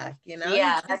right back,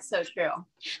 Yeah, that's so true.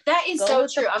 That is so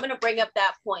true. I'm going to bring up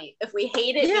that point. If we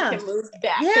hate it, we can move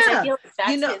back. Yeah. I feel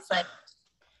like that's like,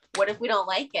 what if we don't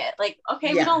like it? Like,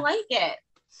 okay, we don't like it.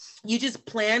 You just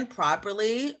plan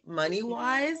properly,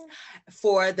 money-wise,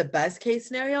 for the best case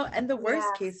scenario and the worst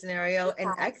case scenario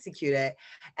and execute it.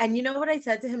 And you know what I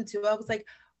said to him too? I was like,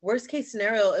 worst case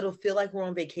scenario, it'll feel like we're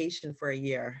on vacation for a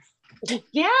year.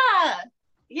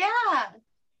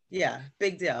 Yeah,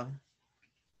 big deal.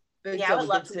 I would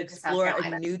love to explore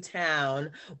a new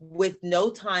town with no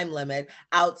time limit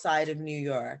outside of New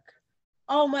York.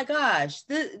 Oh my gosh,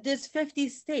 there's 50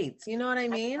 states. You know what I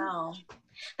mean?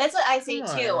 That's what I say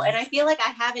too. And I feel like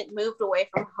I haven't moved away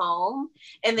from home.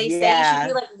 And they say you should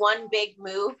do like one big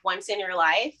move once in your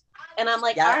life. And I'm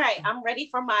like, all right, I'm ready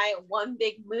for my one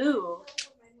big move.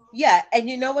 Yeah. And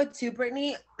you know what too,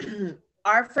 Brittany?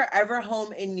 Our forever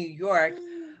home in New York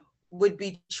would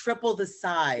be triple the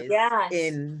size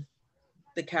in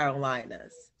the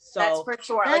Carolinas. So that's for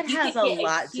sure. That has a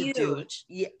lot to do.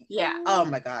 Yeah. Oh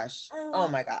my gosh.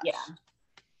 Yeah.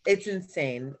 It's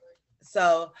insane.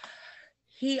 So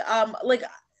he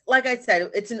like I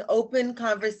said, it's an open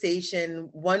conversation.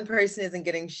 One person isn't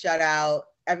getting shut out.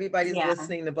 Everybody's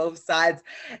listening to both sides.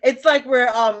 It's like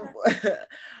we're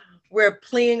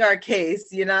pleading our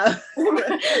case, you know?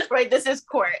 Right, this is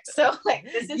court. So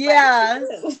like this is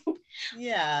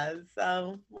yeah,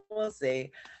 so we'll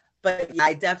see. But yeah,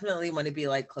 I definitely want to be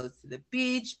like close to the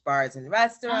beach, bars and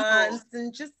restaurants,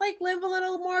 and just like live a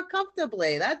little more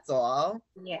comfortably. That's all.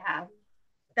 Yeah.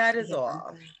 That is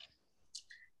all.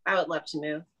 I would love to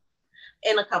move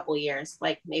in a couple years,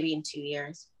 like maybe in 2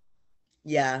 years.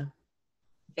 Yeah.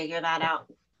 Figure that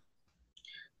out.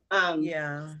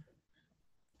 Yeah.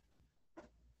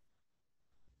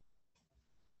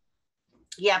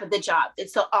 Yeah, but the job,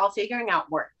 it's still all figuring out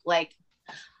work. Like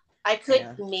I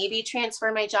could maybe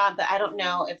transfer my job, but I don't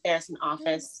know if there's an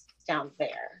office down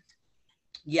there.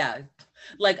 Yeah.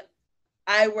 Like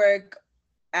I work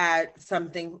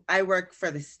for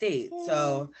the state,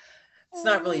 so it's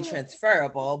not really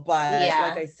transferable, but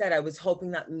like I said, I was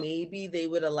hoping that maybe they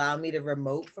would allow me to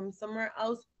remote from somewhere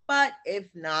else, but if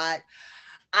not,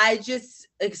 I just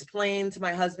explained to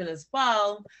my husband as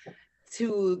well,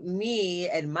 to me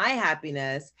and my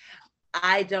happiness,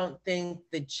 I don't think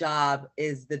the job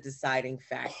is the deciding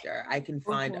factor. I can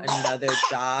find another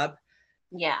job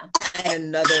and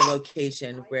another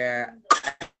location where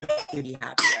I can be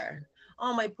happier.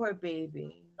 Oh, my poor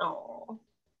baby. Oh.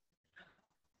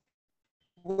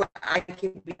 Where I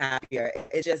can be happier.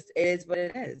 It is what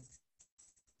it is.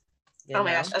 Oh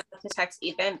my gosh, I was about to text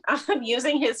Ethan. I'm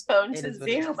using his phone to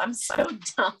Zoom. I'm so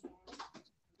dumb.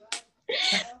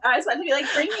 I was about to be like,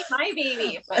 bring me my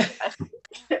baby. But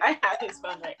I have his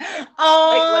phone right now. Oh,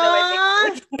 like, what do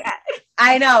I think at?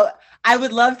 I know. I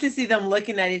would love to see them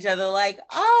looking at each other like,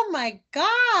 oh my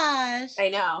gosh. I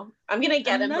know. I'm going to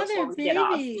get him before we get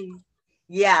off.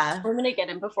 Yeah. I'm going to get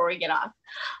him before we get off.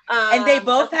 And they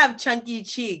both have chunky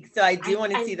cheeks. So I do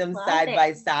want to see them side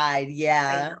by side.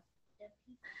 Yeah.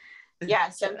 Yeah,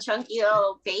 some chunky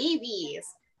little babies.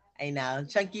 I know.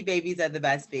 Chunky babies are the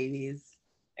best babies.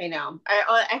 I know.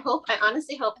 I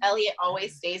honestly hope Elliot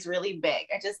always stays really big.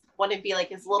 I just want to be like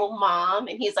his little mom,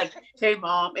 and he's like, hey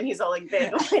mom, and he's all like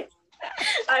big.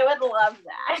 I would love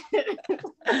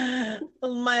that.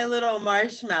 My little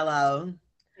marshmallow.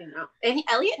 I know. And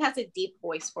Elliot has a deep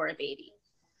voice for a baby.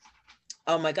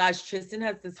 Oh my gosh, Tristan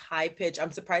has this high pitch.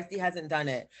 I'm surprised he hasn't done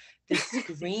it. This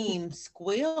scream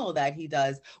squeal that he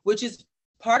does, which is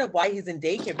part of why he's in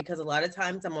daycare, because a lot of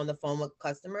times I'm on the phone with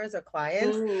customers or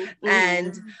clients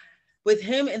and with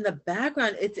him in the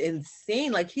background, it's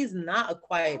insane. Like he's not a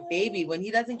quiet baby. When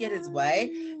he doesn't get his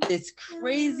way, this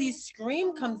crazy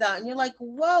scream comes out and you're like,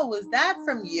 whoa, was that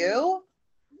from you?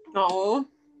 Oh,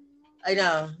 I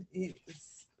know.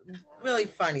 It's really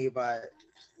funny,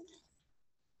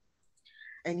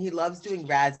 and he loves doing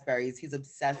raspberries. He's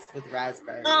obsessed with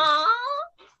raspberries. Aww.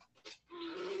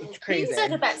 It's crazy. These are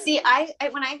the best. See, I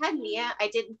when I had Mia, I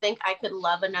didn't think I could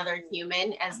love another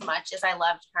human as much as I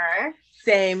loved her.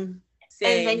 Same.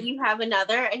 And then you have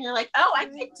another, and you're like, oh, I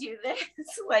could do this.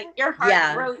 Like your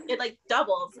heart grows, it like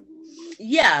doubles.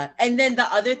 Yeah. And then the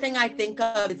other thing I think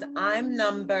of is I'm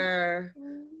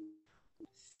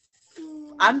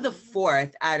the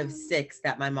fourth out of 6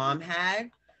 that my mom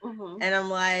had. And I'm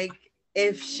like,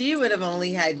 if she would have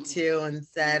only had 2 and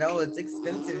said, oh, it's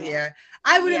expensive here,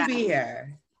 I wouldn't be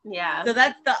here. Yeah. So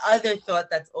that's the other thought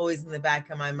that's always in the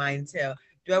back of my mind too.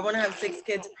 Do I want to have 6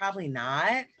 kids? Probably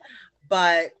not.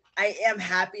 But I am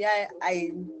happy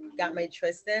I got my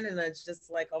Tristan, and it's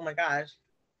just like, oh my gosh.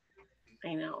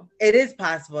 I know. It is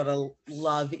possible to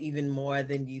love even more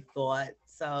than you thought.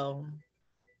 So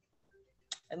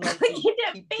and like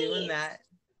keep doing that.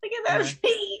 Look at that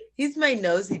face. He's my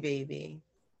nosy baby.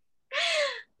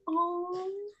 Oh.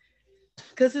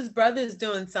 Because his brother's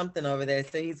doing something over there,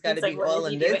 so he's got to be all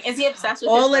in this. Is he obsessed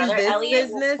with all his in brother? this Elliot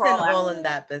business and all in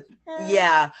that business?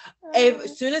 Yeah.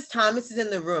 As soon as Thomas is in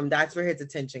the room, that's where his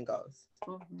attention goes.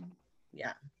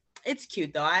 Yeah. It's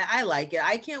cute though. I like it.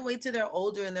 I can't wait till they're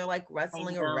older and they're like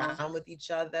wrestling around with each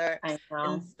other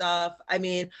and stuff. I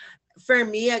mean, for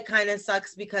me, it kind of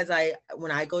sucks because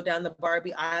when I go down the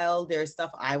Barbie aisle, there's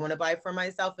stuff I want to buy for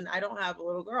myself, and I don't have a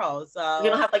little girl, so you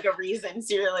don't have like a reason.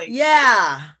 So you're like,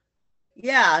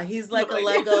 yeah, he's like a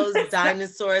Legos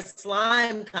dinosaur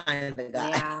slime kind of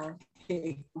guy.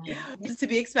 Just to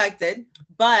be expected.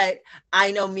 But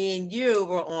I know me and you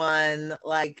were on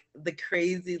like the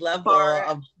crazy level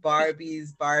of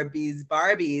Barbies.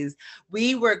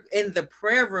 We were in the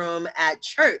prayer room at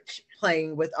church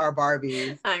playing with our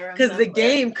Barbies because the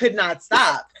game could not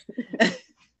stop.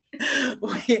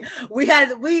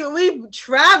 we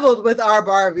traveled with our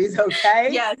Barbies, okay?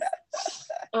 Yes.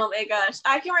 Oh my gosh.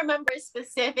 I can remember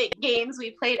specific games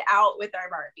we played out with our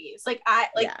Barbies.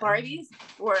 Yeah. Barbies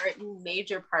were a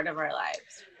major part of our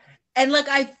lives. And like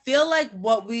I feel like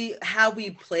how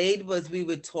we played was we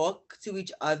would talk to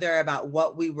each other about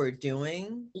what we were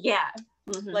doing. Yeah.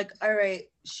 Mm-hmm. Like, all right,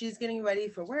 she's getting ready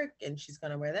for work and she's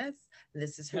gonna wear this. And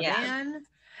this is her man.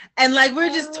 And like we're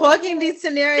just talking these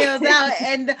scenarios out,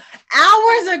 and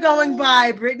hours are going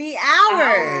by, Brittany.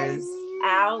 Hours.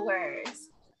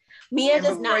 Mia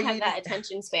does not have that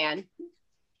attention span.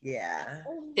 Yeah.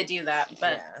 To do that,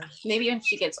 but maybe when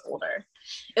she gets older.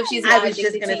 If she's I was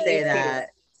just gonna say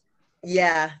that.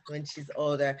 Yeah, when she's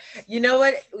older. You know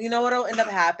what'll end up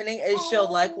happening is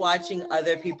she'll like watching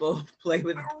other people play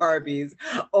with Barbies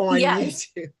on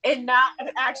YouTube. And not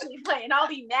actually play, and I'll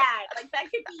be mad. Like that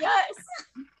could be us.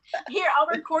 Here, I'll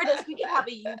record us. We can have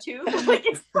a YouTube. Like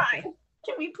it's fine.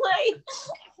 Can we play?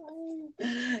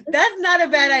 That's not a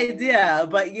bad idea,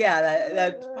 but yeah,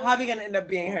 that's probably gonna end up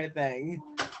being her thing.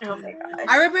 Oh my god!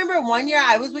 I remember one year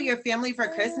I was with your family for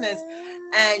Christmas,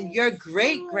 and your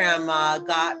great grandma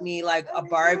got me like a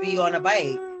Barbie on a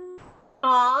bike.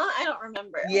 Aw, I don't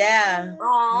remember. Yeah.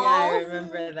 Aww. Yeah, I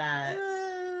remember that.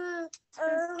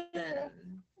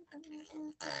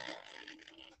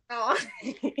 Oh,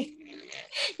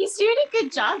 he's doing a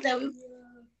good job though.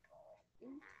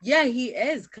 Yeah, he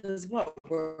is. Cause what,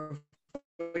 we're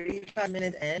 45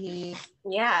 minutes in.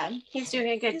 He's doing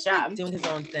a good job. Doing his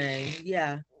own thing.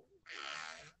 Yeah.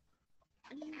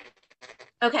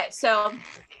 Okay, so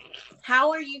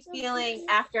how are you feeling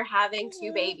after having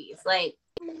 2 babies? Like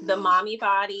the mommy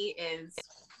body is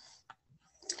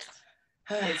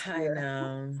I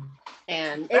know.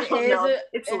 And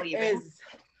it's leaving.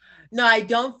 No, I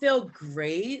don't feel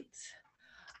great.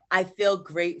 I feel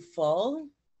grateful.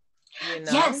 You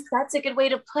know? Yes, that's a good way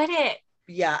to put it.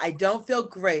 Yeah, I don't feel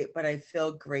great, but I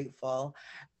feel grateful.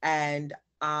 And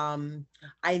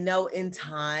I know in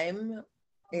time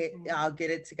I'll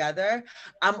get it together.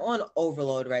 I'm on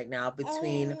overload right now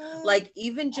between like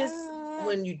even just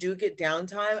when you do get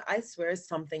downtime, I swear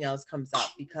something else comes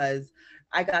up because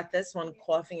I got this one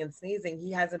coughing and sneezing.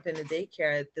 He hasn't been to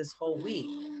daycare this whole week,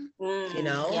 you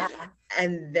know? Yeah.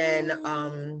 And then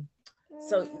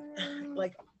so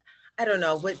like I don't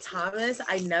know, with Thomas,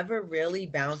 I never really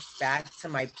bounced back to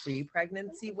my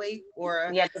pre-pregnancy weight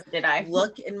or did I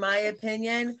look, in my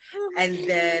opinion. And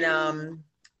then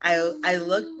I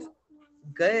looked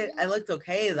good. I looked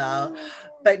okay though.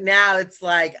 But now it's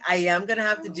like I am gonna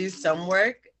have to do some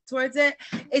work towards it.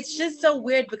 It's just so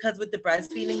weird because with the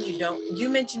breastfeeding, you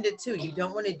mentioned it too. You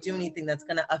don't want to do anything that's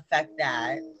gonna affect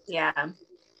that. Yeah.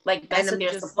 Like that's with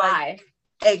your supply.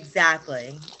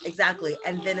 Exactly.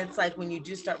 And then it's like when you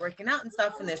do start working out and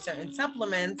stuff, and there's certain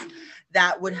supplements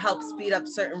that would help speed up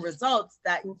certain results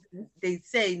that they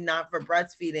say not for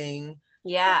breastfeeding.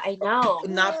 Yeah, I know.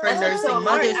 Not for nursing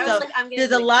mothers. So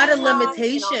there's a lot of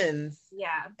limitations.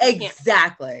 Yeah.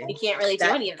 Exactly. You can't really do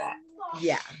any of that.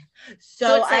 Yeah.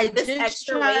 So it's like I this just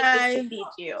extra try. weight is to feed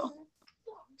you.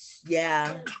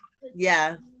 Yeah.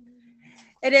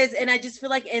 It is. And I just feel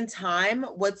like in time,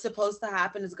 what's supposed to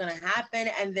happen is going to happen.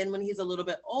 And then when he's a little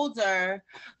bit older,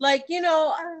 like,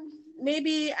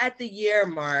 maybe at the year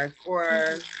mark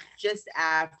or just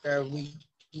after we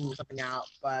move something out.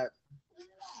 But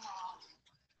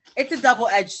it's a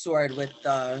double-edged sword with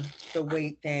the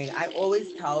weight thing. I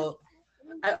always tell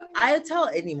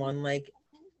anyone, like,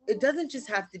 it doesn't just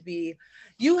have to be,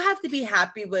 you have to be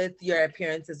happy with your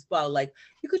appearance as well. Like,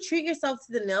 you could treat yourself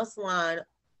to the nail salon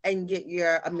and get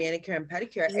a manicure and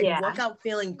pedicure and walk out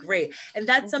feeling great. And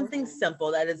that's something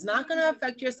simple that is not going to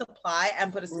affect your supply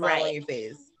and put a smile on your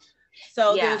face.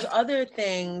 So there's other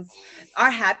things.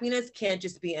 Our happiness can't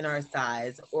just be in our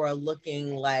size or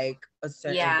looking like a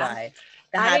certain way.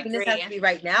 The happiness has to be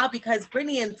right now, because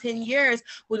Brittany, in 10 years,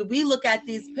 when we look at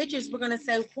these pictures, we're going to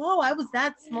say, whoa, I was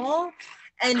that small.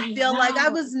 And feel like I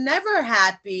was never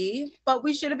happy, but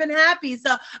we should have been happy.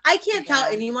 So I can't tell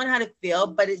anyone how to feel,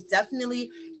 but it definitely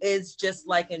is just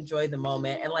like enjoy the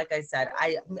moment. And like I said,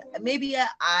 I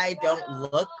don't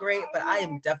look great, but I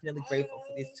am definitely grateful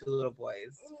for these 2 little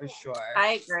boys, for sure.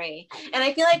 I agree. And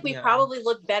I feel like we probably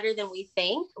look better than we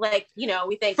think. Like,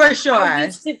 we think for sure.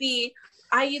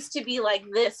 I used to be like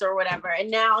this or whatever,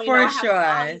 and now I have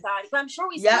a body, but I'm sure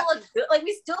we still look good. Like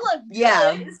we still look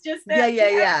good. It's just that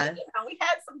we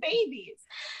had some babies.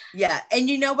 Yeah, and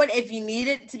you know what? If you need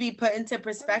it to be put into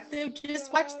perspective,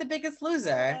 just watch The Biggest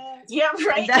Loser. Yeah,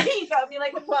 right. There you go. Be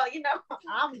like, well,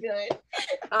 I'm good.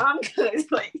 I'm good.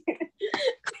 Like,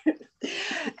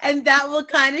 And that will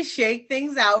kind of shake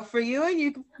things out for you, and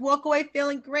you can walk away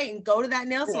feeling great and go to that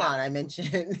nail salon I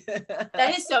mentioned.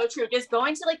 That is so true. Just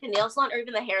going to like the nail salon or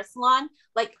even the hair salon,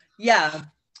 like yeah,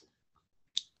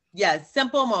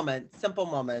 simple moments.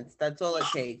 That's all it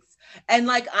takes. And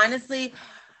like honestly,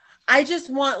 I just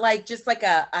want like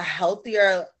a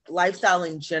healthier lifestyle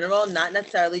in general, not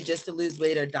necessarily just to lose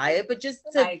weight or diet, but just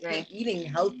to keep eating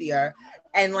healthier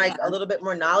and like a little bit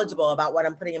more knowledgeable about what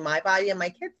I'm putting in my body and my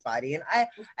kids' body. And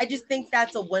I just think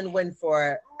that's a win-win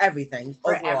for everything.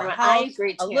 For overall everyone. health, I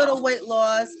agree too. A little weight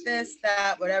loss, this,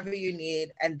 that, whatever you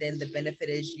need. And then the benefit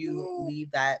is you leave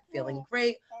that feeling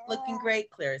great, looking great,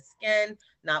 clear skin,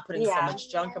 not putting so much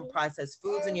junk and processed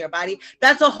foods in your body.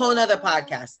 That's a whole nother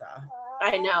podcast though.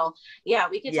 I know. Yeah,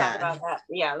 we could talk about that.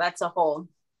 Yeah, that's a whole.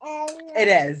 It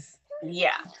is.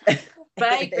 Yeah.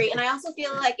 But I agree. And I also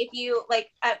feel like if you like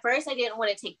at first I didn't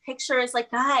want to take pictures like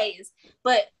guys,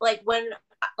 but like when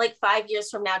like 5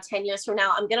 years from now, 10 years from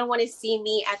now, I'm gonna want to see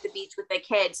me at the beach with the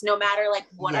kids, no matter like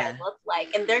what I look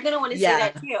like. And they're gonna want to see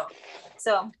that too.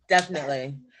 So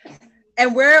definitely.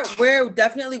 And we're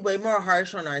definitely way more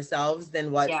harsh on ourselves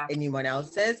than what anyone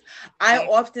else is. I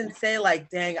often say like,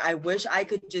 dang, I wish I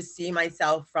could just see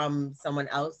myself from someone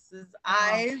else's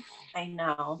eyes. I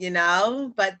know. You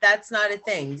know, but that's not a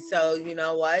thing. So you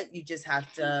know what? You just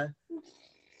have to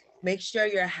make sure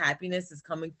your happiness is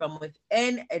coming from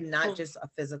within and not just a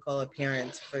physical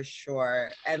appearance for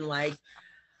sure. And like,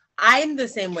 I'm the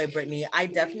same way, Brittany. I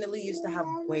definitely used to have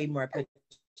way more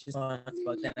pictures on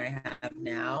Facebook than I have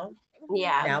now.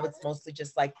 Yeah. Now it's mostly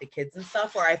just like the kids and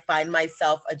stuff, where I find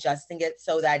myself adjusting it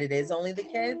so that it is only the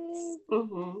kids.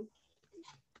 Mm-hmm.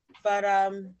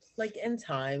 But like in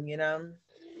time, you know.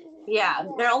 Yeah,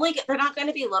 they're not going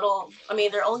to be little. I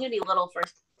mean, they're only going to be little for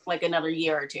like another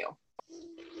year or two.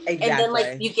 Exactly. And then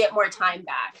like you get more time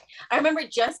back. I remember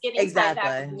just getting time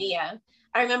back with Mia.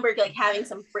 I remember like having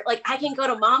some like I can go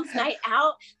to mom's night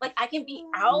out, like I can be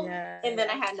out, and then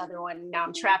I had another one. Now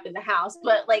I'm trapped in the house,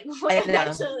 but like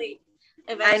eventually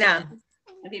I know.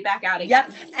 I'll be back out again.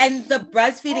 Yep. And the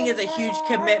breastfeeding is a huge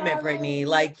commitment, Brittany.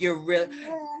 Like you're really,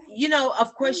 you know,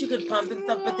 of course you could pump and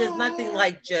stuff, but there's nothing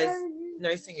like just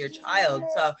nursing your child.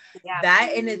 So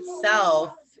that in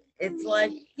itself, it's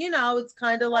like, you know, it's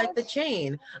kind of like the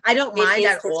chain. I don't mind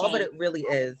at all, but it really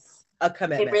is a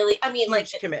commitment. It really, I mean,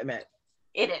 huge like commitment.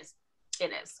 It is.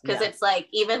 Because it's like,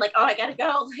 even like, oh, I gotta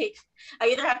go. Like I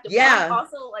either have to pump,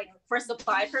 also like for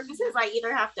supply purposes, I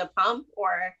either have to pump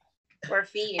or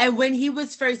feed. And when he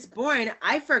was first born,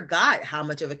 I forgot how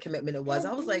much of a commitment it was.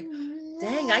 I was like,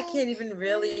 dang, I can't even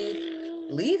really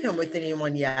leave him with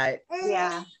anyone yet.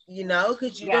 Yeah. You know,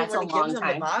 because you don't want to give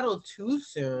him the bottle too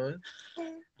soon.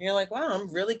 You're like, wow,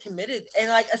 I'm really committed. And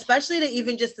like, especially to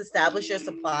even just establish your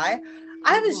supply.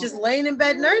 I was just laying in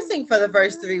bed nursing for the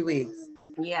first 3 weeks.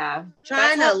 Yeah.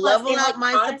 Trying to level up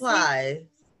my supply.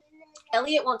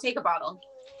 Elliot won't take a bottle.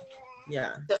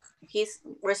 Yeah. So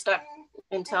we're stuck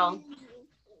until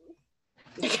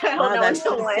that's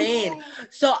insane.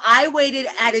 So I waited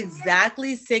at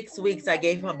exactly 6 weeks. I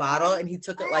gave him a bottle and he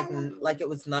took it like it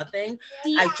was nothing.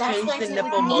 I changed the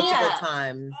nipple multiple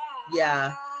times.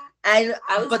 Yeah. And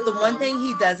but the one thing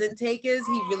he doesn't take is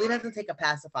he really doesn't take a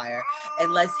pacifier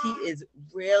unless he is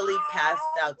really passed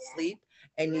out sleep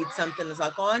and needs something to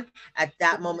suck on. At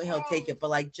that moment he'll take it, but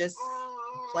like just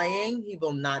playing, he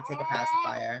will not take a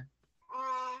pacifier.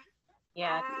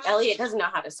 Yeah, Elliot doesn't know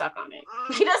how to suck on it.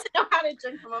 He doesn't know how to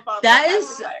drink from a bottle.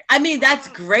 I mean, that's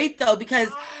great though, because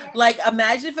like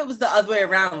imagine if it was the other way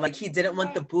around, like he didn't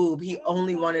want the boob, he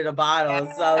only wanted a bottle.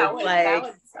 Yeah, so it's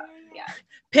like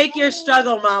pick your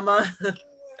struggle, mama.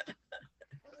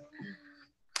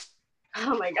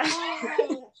 Oh my gosh.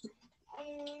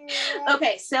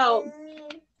 Okay, so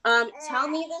tell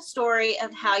me the story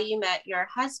of how you met your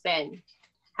husband.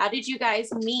 How did you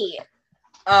guys meet?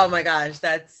 Oh my gosh,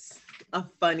 that's a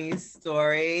funny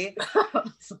story.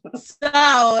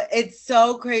 So it's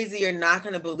so crazy. You're not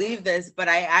going to believe this, but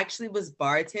I actually was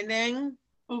bartending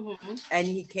and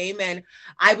he came in.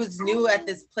 I was new at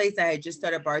this place. I had just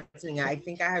started bartending. I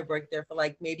think I had worked there for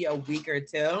like maybe a week or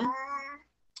two.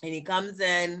 And he comes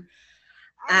in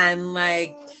and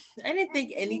like, I didn't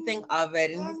think anything of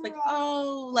it. And he's like,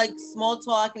 oh, like small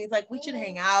talk. And he's like, we should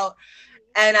hang out.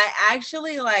 And I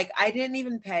actually like, I didn't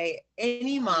even pay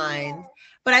any mind,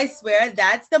 but I swear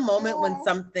that's the moment when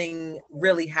something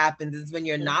really happens, is when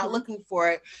you're not looking for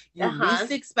it. You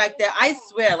least expect it. I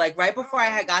swear, like right before I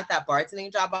had got that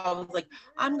bartending job, I was like,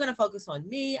 I'm going to focus on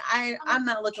me. I'm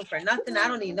not looking for nothing. I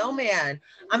don't need no man.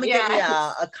 I'm going to get me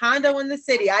a condo in the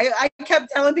city. I kept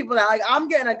telling people that like, I'm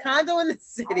getting a condo in the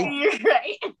city. You're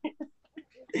right.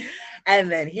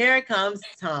 And then here comes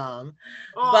Tom.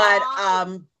 Aw.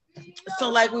 But so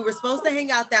like we were supposed to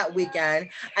hang out that weekend.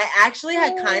 I actually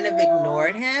had kind of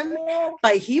ignored him,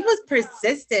 but he was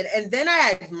persistent. And then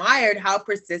I admired how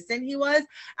persistent he was.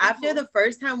 After the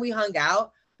first time we hung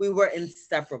out, we were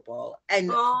inseparable. And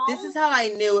this is how I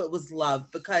knew it was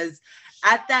love, because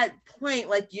at that point,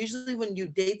 like usually when you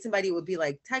date somebody, it would be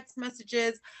like text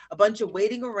messages, a bunch of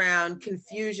waiting around,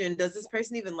 confusion. Does this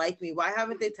person even like me? Why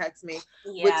haven't they text me?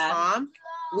 Yeah. With Tom,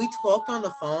 we talked on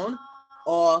the phone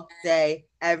all day,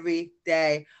 every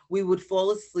day. We would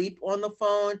fall asleep on the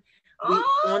phone.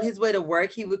 On his way to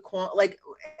work, he would call, like,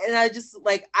 and I just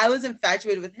like, I was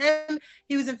infatuated with him.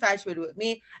 He was infatuated with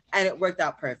me, and it worked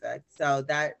out perfect. So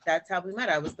that's how we met.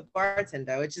 I was the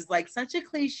bartender, which is like such a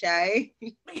cliche,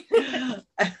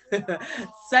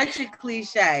 such a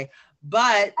cliche.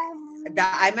 But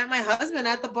I met my husband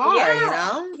at the bar, you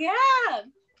know? Yeah.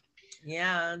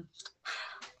 Yeah.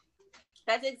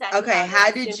 That's exactly. Okay,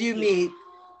 how did you meet?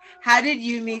 How did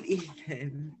you meet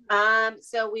Ethan?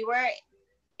 So we were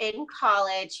in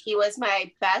college. He was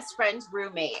my best friend's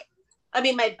roommate. I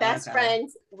mean, my best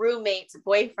friend's roommate's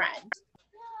boyfriend.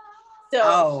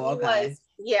 So he was,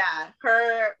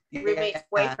 her roommate's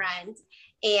boyfriend.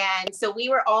 And so we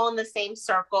were all in the same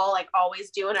circle, like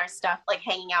always doing our stuff, like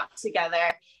hanging out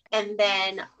together. And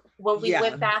then when we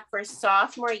went back for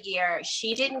sophomore year,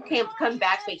 she didn't come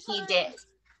back, but he did.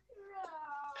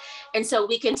 And so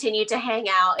we continued to hang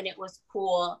out, and it was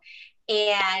cool.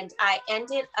 And I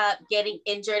ended up getting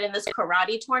injured in this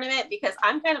karate tournament because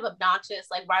I'm kind of obnoxious.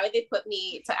 Like, why would they put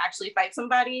me to actually fight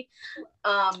somebody?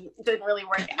 Didn't really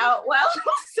work out well.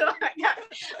 So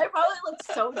I probably looked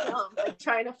so dumb, like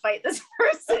trying to fight this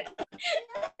person.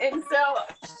 And so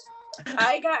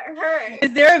I got hurt.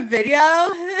 Is there a video?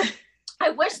 I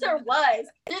wish there was.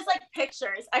 There's like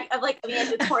pictures of like me at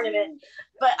the tournament,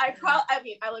 but I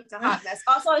looked a hot mess.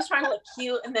 Also, I was trying to look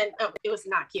cute, and then it was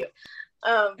not cute.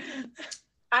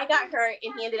 I got hurt,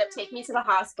 and he ended up taking me to the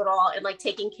hospital and like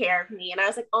taking care of me. And I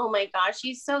was like, oh my gosh,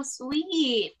 she's so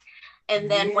sweet. And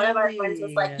then one of our friends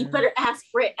was like, you better ask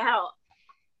Britt out.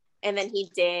 And then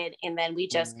he did. And then we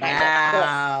just kind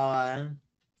of,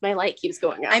 my light keeps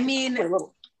going out. I mean,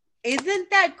 isn't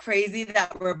that crazy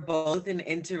that we're both in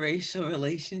interracial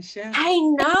relationships? I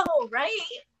know, right?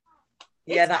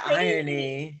 Yeah, the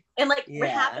irony. And like it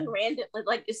happened random,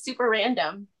 like it's super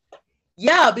random.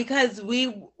 Yeah, because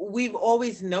we've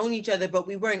always known each other, but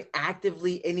we weren't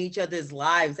actively in each other's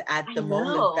lives at the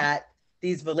moment that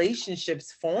these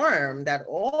relationships formed at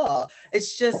all.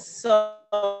 It's just so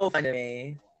funny to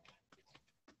me.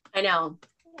 I know.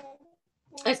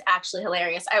 It's actually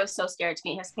hilarious. I was so scared to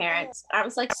meet his parents. I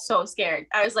was like so scared.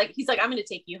 I was like, he's like, I'm going to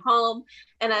take you home.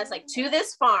 And I was like, to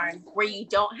this farm where you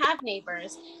don't have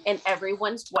neighbors and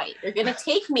everyone's white. You're going to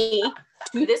take me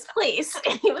to this place.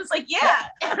 And he was like, yeah.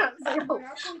 And I was like, oh,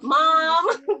 Mom,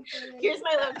 here's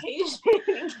my location.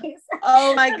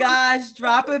 Oh my gosh.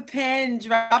 Drop a pin.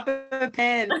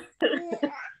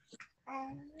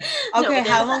 Okay, no,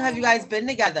 how long have you guys been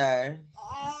together?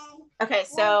 Okay,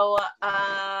 so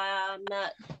 9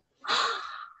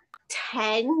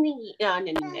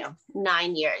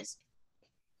 years.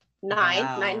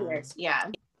 Nine years, yeah.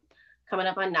 Coming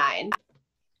up on 9,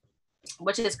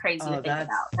 which is crazy to think about.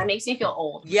 That makes me feel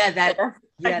old. Yeah,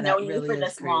 I've known really you for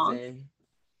this long.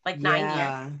 Like 9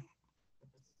 years.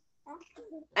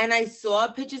 And I saw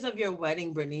pictures of your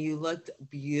wedding, Brittany. You looked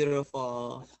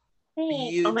beautiful.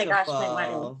 Beautiful. Oh my gosh, my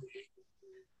wedding.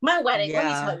 My wedding, let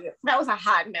me tell you, that was a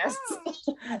hot mess.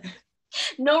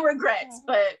 No regrets,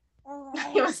 but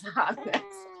it was a hot mess.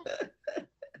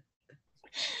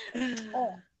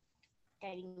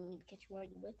 Daddy, you need to catch more of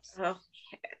your lips.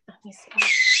 Okay, let me see.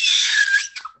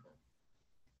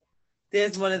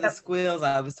 There's one of the squeals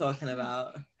I was talking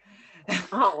about.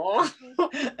 Oh.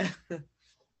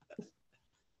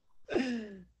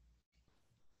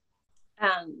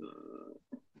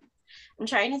 I'm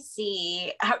trying to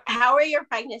see how are your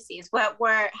pregnancies?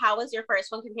 How was your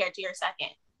first one compared to your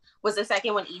second? Was the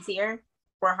second one easier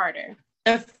or harder?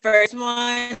 The first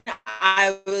one,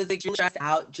 I was like stressed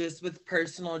out just with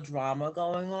personal drama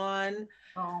going on.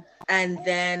 Oh. And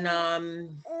then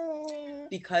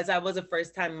because I was a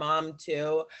first-time mom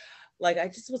too, like I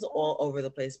just was all over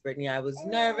the place, Brittany. I was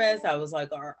nervous. I was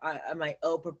like, am I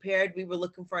ill prepared? We were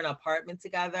looking for an apartment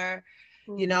together.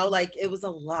 You know, like it was a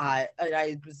lot.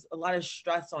 I was a lot of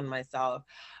stress on myself,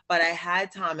 but I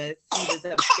had Thomas. He was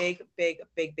a big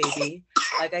baby.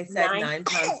 Like I said, 9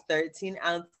 pounds, 13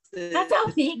 ounces. That's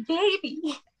a big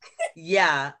baby.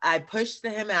 Yeah, I pushed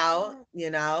him out,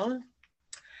 you know,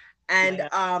 and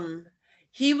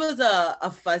he was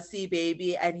a fussy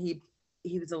baby, and he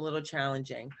he was a little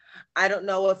challenging. I don't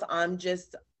know if I'm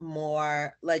just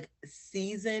more like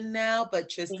seasoned now, but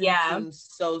Tristan seems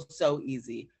so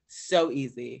easy. So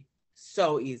easy.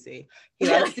 So easy. He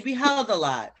likes to be held a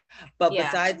lot. But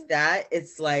besides that,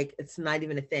 it's like it's not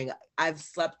even a thing. I've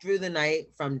slept through the night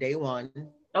from day one.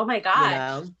 Oh my God. You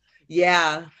know?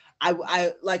 Yeah.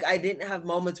 I like I didn't have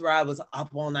moments where I was up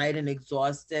all night and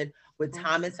exhausted. With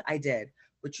Thomas, I did.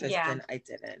 With Tristan, I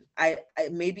didn't. I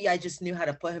maybe I just knew how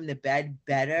to put him to bed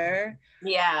better.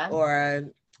 Yeah.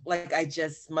 Or like I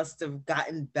just must have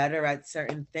gotten better at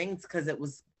certain things because it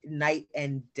was night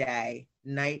and day.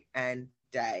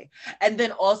 And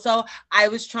then also I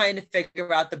was trying to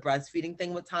figure out the breastfeeding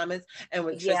thing with Thomas, and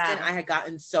with Tristan, I had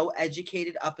gotten so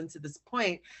educated up until this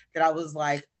point that I was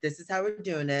like, this is how we're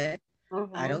doing it.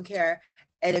 I don't care.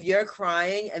 And if you're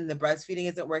crying and the breastfeeding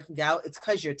isn't working out, it's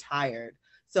because you're tired.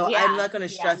 So I'm not going to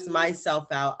stress myself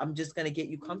out. I'm just going to get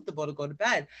you comfortable to go to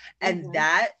bed. And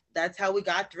that's how we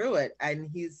got through it. And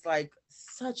he's like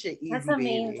such an easy That's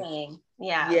amazing. Baby.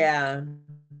 Yeah.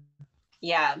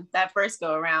 Yeah. That first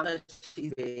go around.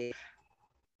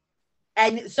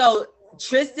 And so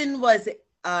Tristan was,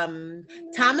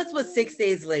 Thomas was 6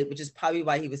 days late, which is probably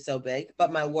why he was so big,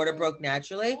 but my water broke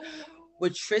naturally.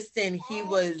 With Tristan, he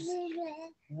was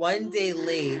 1 day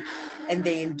late and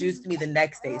they induced me the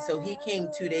next day. So he came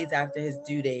 2 days after his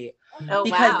due date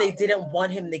because they didn't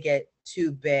want him to get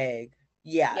too big.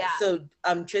 Yeah. So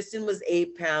Tristan was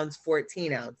 8 pounds,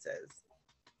 14 ounces.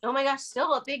 Oh my gosh,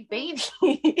 still a big baby.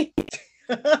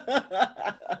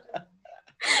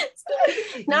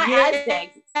 Not as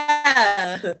big.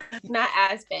 Not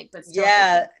as big, but still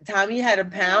big. Tommy had a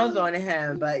pound on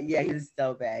him, but yeah, he was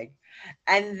still big.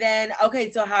 And then, okay,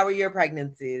 so how were your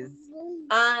pregnancies?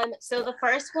 So the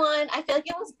first one, I feel like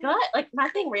it was good. Like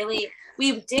nothing really.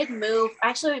 We did move.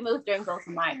 Actually, we moved during both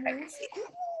of my pregnancies.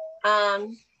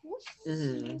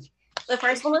 The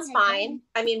first one was fine.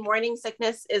 I mean, morning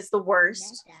sickness is the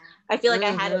worst. I feel like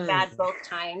I had it bad both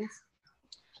times.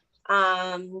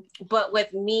 But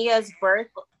with Mia's birth,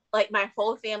 like my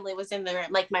whole family was in the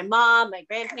room. Like my mom, my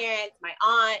grandparents, my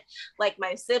aunt, like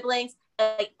my siblings.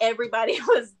 Like everybody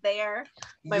was there.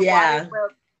 My water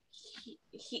broke.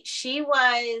 She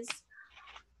was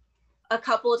a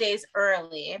couple of days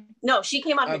early. No, she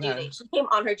came on her due date. She came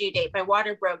on her due date. My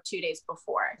water broke 2 days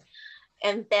before.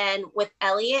 And then with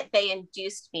Elliot, they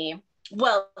induced me.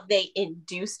 Well, they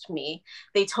induced me.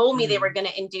 They told me they were going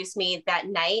to induce me that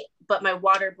night, but my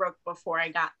water broke before I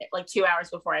got there, like 2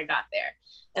 hours before I got there.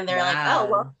 And they're like, oh,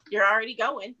 well, you're already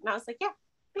going. And I was like, yeah,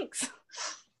 thanks.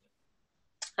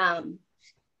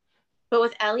 But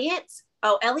with Elliot's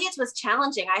was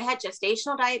challenging. I had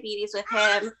gestational diabetes with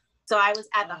him. So I was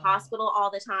at the hospital all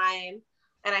the time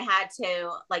and I had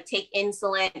to like take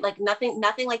insulin, like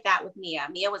nothing like that with Mia.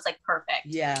 Mia was like perfect.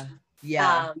 Yeah.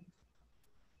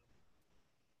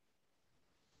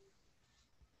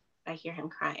 I hear him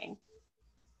crying.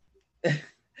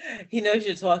 He knows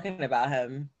you're talking about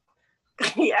him.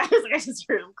 Yeah, I just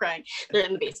heard him crying. They're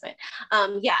in the basement.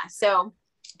 So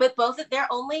but they're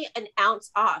only an ounce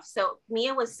off. So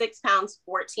Mia was 6 pounds,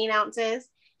 14 ounces.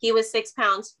 He was 6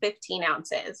 pounds, 15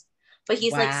 ounces. But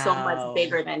he's like so much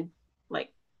bigger than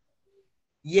like.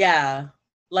 Yeah.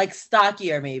 Like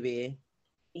stockier maybe.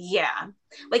 Yeah.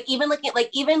 Like even looking at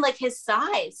even his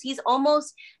size, he's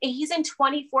in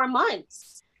 24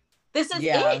 months. This is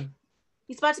it.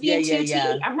 He's about to be in 2T.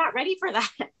 Yeah. I'm not ready for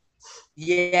that.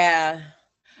 Yeah.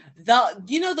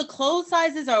 The clothes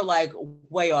sizes are like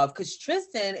way off because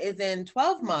Tristan is in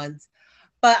 12 months,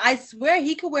 but I swear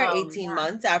he could wear 18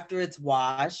 months after it's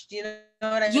washed. You know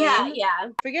what I mean? Yeah.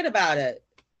 Forget about it.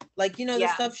 Like, the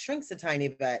stuff shrinks a tiny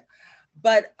bit.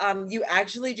 But you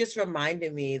actually just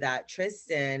reminded me that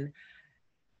Tristan,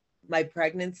 my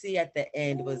pregnancy at the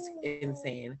end was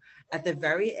insane. At the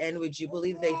very end, would you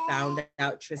believe they found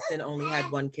out Tristan only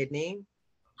had 1 kidney?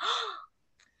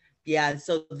 Yeah,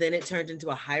 so then it turned into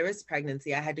a high-risk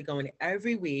pregnancy. I had to go in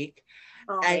every week.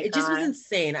 And it just was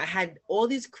insane. I had all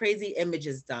these crazy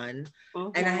images done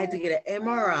and I had to get an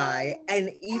MRI. And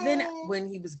even when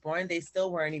he was born, they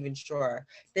still weren't even sure.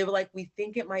 They were like, we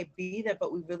think it might be that,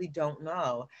 but we really don't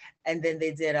know. And then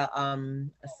they did a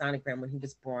sonogram when he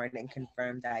was born and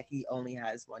confirmed that he only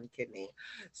has 1 kidney.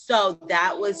 So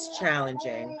that was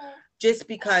challenging just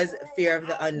because fear of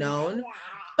the unknown.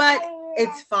 But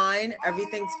it's fine.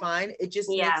 Everything's fine. It just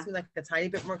makes me like a tiny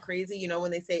bit more crazy.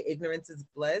 When they say ignorance is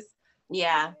bliss.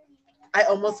 Yeah. I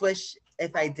almost wish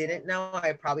if I didn't know,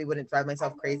 I probably wouldn't drive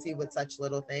myself crazy with such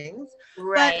little things.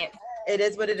 Right. But it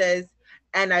is what it is.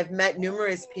 And I've met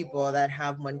numerous people that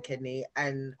have 1 kidney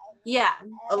and Yeah.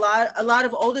 A lot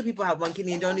of older people have one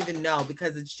kidney and don't even know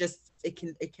because it's just it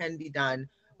can be done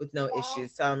with no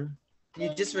issues. So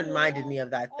you just reminded me of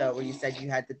that though, where you said you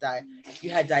had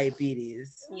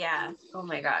diabetes. Yeah. Oh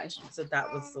my gosh. So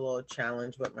that was a little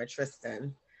challenge with my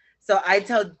Tristan. So I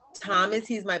tell Thomas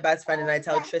he's my best friend, and I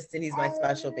tell Tristan he's my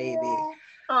special baby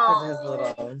because of his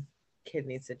little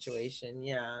kidney situation.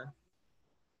 Yeah.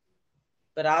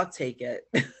 But I'll take it.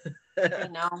 I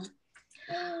know.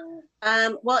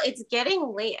 Well, it's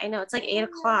getting late. I know it's like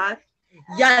 8:00.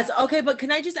 Yes. Okay. But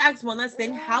can I just ask one last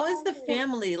thing? How is the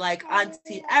family? Like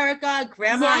Auntie Erica,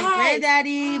 Grandma and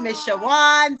Granddaddy, Miss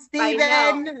Shawan,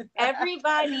 Steven?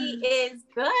 Everybody is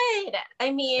good.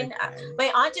 I mean, my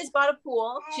aunt just bought a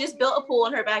pool. She just built a pool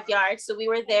in her backyard. So we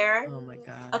were there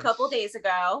a couple days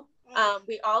ago.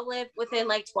 We all live within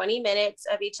like 20 minutes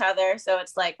of each other. So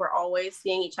it's like we're always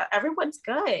seeing each other. Everyone's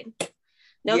good.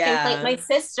 No complaint. My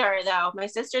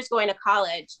sister's going to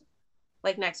college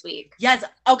like next week. Yes.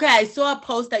 Okay. I saw a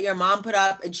post that your mom put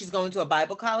up and she's going to a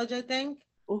Bible college, I think.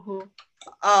 Mm-hmm.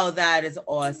 Oh, that is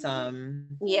awesome.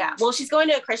 Yeah. Well, she's going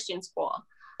to a Christian school.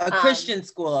 A Christian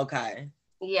school. Okay.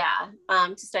 Yeah.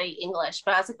 To study English.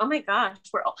 But I was like, oh my gosh,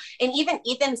 and even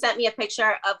Ethan sent me a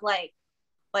picture of like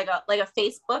a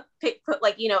Facebook pic,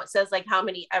 like, you know, it says like how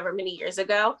many years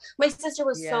ago. My sister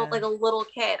was so like a little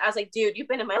kid. I was like, dude, you've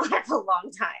been in my life a long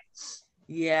time.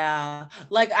 Yeah.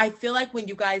 Like, I feel like when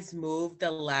you guys moved, the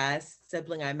last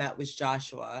sibling I met was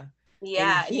Joshua.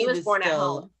 Yeah. And he was born at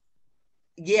home.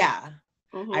 Yeah.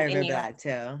 Mm-hmm. I remember that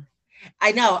too.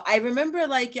 I know. I remember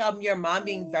like your mom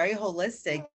being very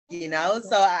holistic, you know?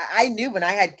 So I knew when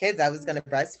I had kids, I was going to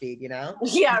breastfeed, you know?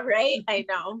 Yeah. Right. I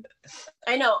know.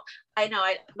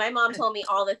 My mom told me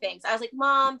all the things. I was like,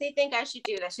 Mom, they think I should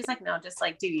do this. She's like, no, just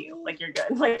like, do you, like, you're good.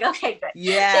 I'm like, okay, good.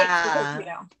 Yeah. You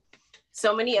know,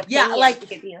 so many opinions. Yeah. Like,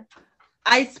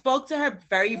 I spoke to her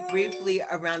very briefly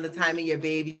around the time of your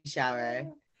baby shower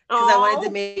because I wanted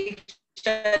to make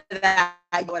sure that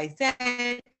I know what I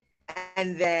said.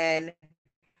 And then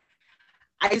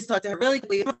I just talked to her really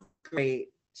quickly. Great.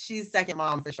 She's second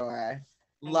mom for sure.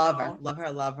 Love her.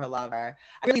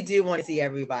 I really do want to see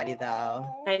everybody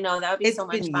though. I know, that would be so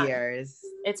much fun. It's been years.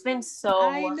 It's been so.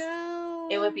 I know.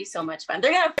 It would be so much fun.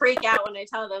 They're gonna freak out when I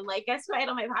tell them, like, guess who I had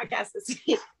on my podcast this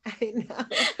week? I know.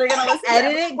 They're gonna listen.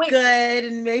 Edit it good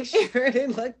and make sure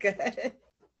it look good.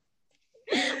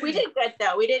 We did good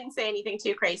though. We didn't say anything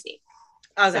too crazy.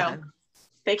 Okay. So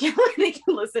they can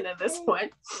listen to this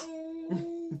one.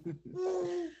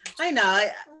 I know.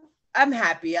 I'm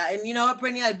happy. And you know what,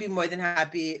 Brittany? I'd be more than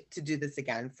happy to do this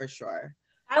again for sure.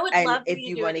 I would love if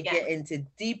you want to get into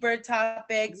deeper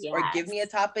topics or give me a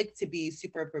topic to be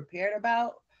super prepared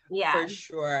about. Yeah, for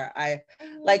sure. I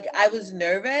was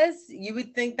nervous. You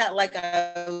would think that like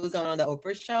I was on the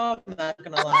Oprah show. I'm not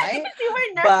gonna lie. You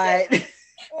were nervous.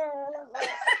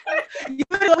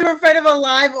 But you were in front of a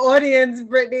live audience,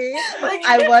 Brittany.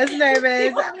 I was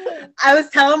nervous. I was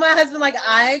telling my husband, like,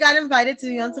 I got invited to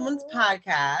be on someone's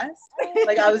podcast.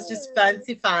 Like, I was just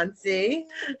fancy.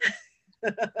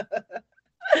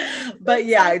 But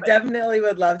yeah, I definitely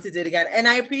would love to do it again. And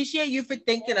I appreciate you for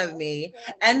thinking of me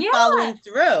and following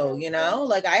through, you know?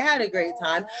 Like, I had a great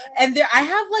time. And I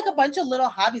have like a bunch of little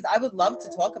hobbies I would love to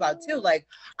talk about too. Like,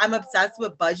 I'm obsessed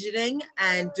with budgeting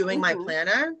and doing my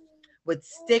planner with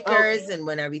stickers and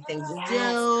when everything's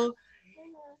due.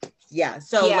 Yeah,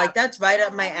 so like that's right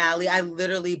up my alley. I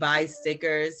literally buy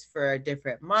stickers for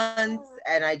different months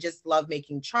and I just love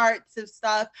making charts of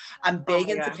stuff. I'm big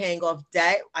into paying off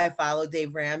debt. I follow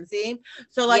Dave Ramsey.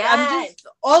 So like I'm just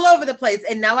all over the place.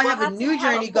 And now I have a new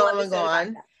journey going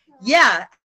on. Yeah.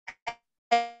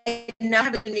 And now I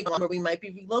have a journey going on where we might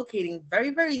be relocating very,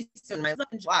 very soon. My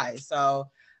in July. So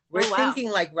we're thinking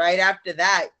like right after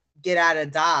that, get out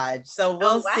of Dodge. So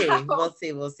we'll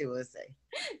see. We'll see.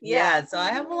 Yeah, so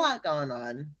I have a lot going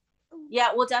on.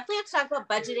 Yeah, we'll definitely have to talk about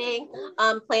budgeting.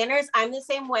 Planners, I'm the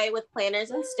same way with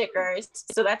planners and stickers,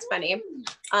 so that's funny.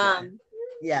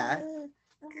 Yeah,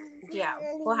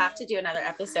 we'll have to do another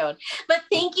episode. But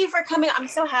thank you for coming. I'm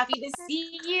so happy to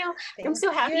see you. I'm so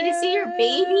happy to see your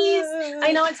babies.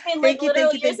 I know it's been like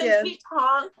literally years since we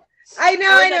talked. I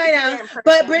know.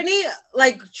 But Brittany,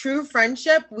 like true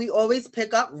friendship, we always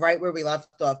pick up right where we left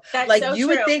off. That's like so you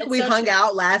true. Would think we hung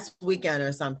out last weekend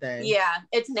or something. Yeah,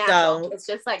 it's natural. So, it's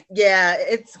just like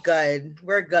it's good.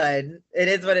 We're good. It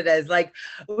is what it is. Like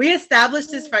we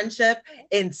established this friendship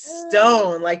in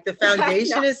stone. Like the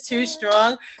foundation is too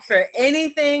strong for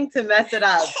anything to mess it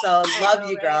up. So love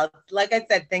you, girl. Like I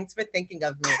said, thanks for thinking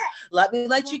of me. Let me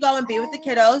let you go and be with the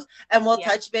kiddos, and we'll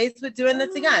touch base with doing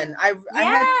this again. I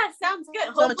had sounds good.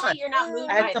 So much Hopefully fun. you're not moved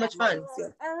I had by so much fun.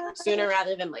 sooner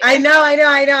rather than later. I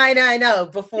know.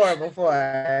 Before.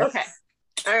 Okay.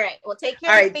 All right. Well, take care.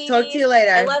 All right. Babies. Talk to you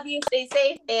later. I love you. Stay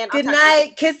safe. And Good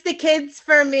night. Kiss the kids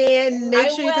for me and make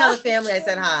I sure you tell will. the family I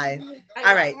said hi.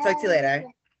 All right. Talk to you later.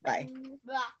 Bye.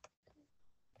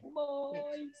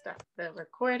 Stop the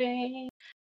recording.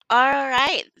 All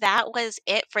right, that was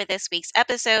it for this week's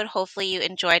episode. Hopefully, you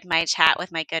enjoyed my chat with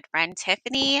my good friend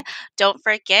Tiffany. Don't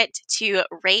forget to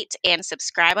rate and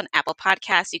subscribe on Apple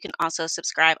Podcasts. You can also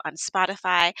subscribe on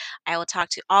Spotify. I will talk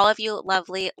to all of you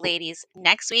lovely ladies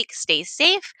next week. Stay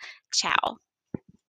safe. Ciao.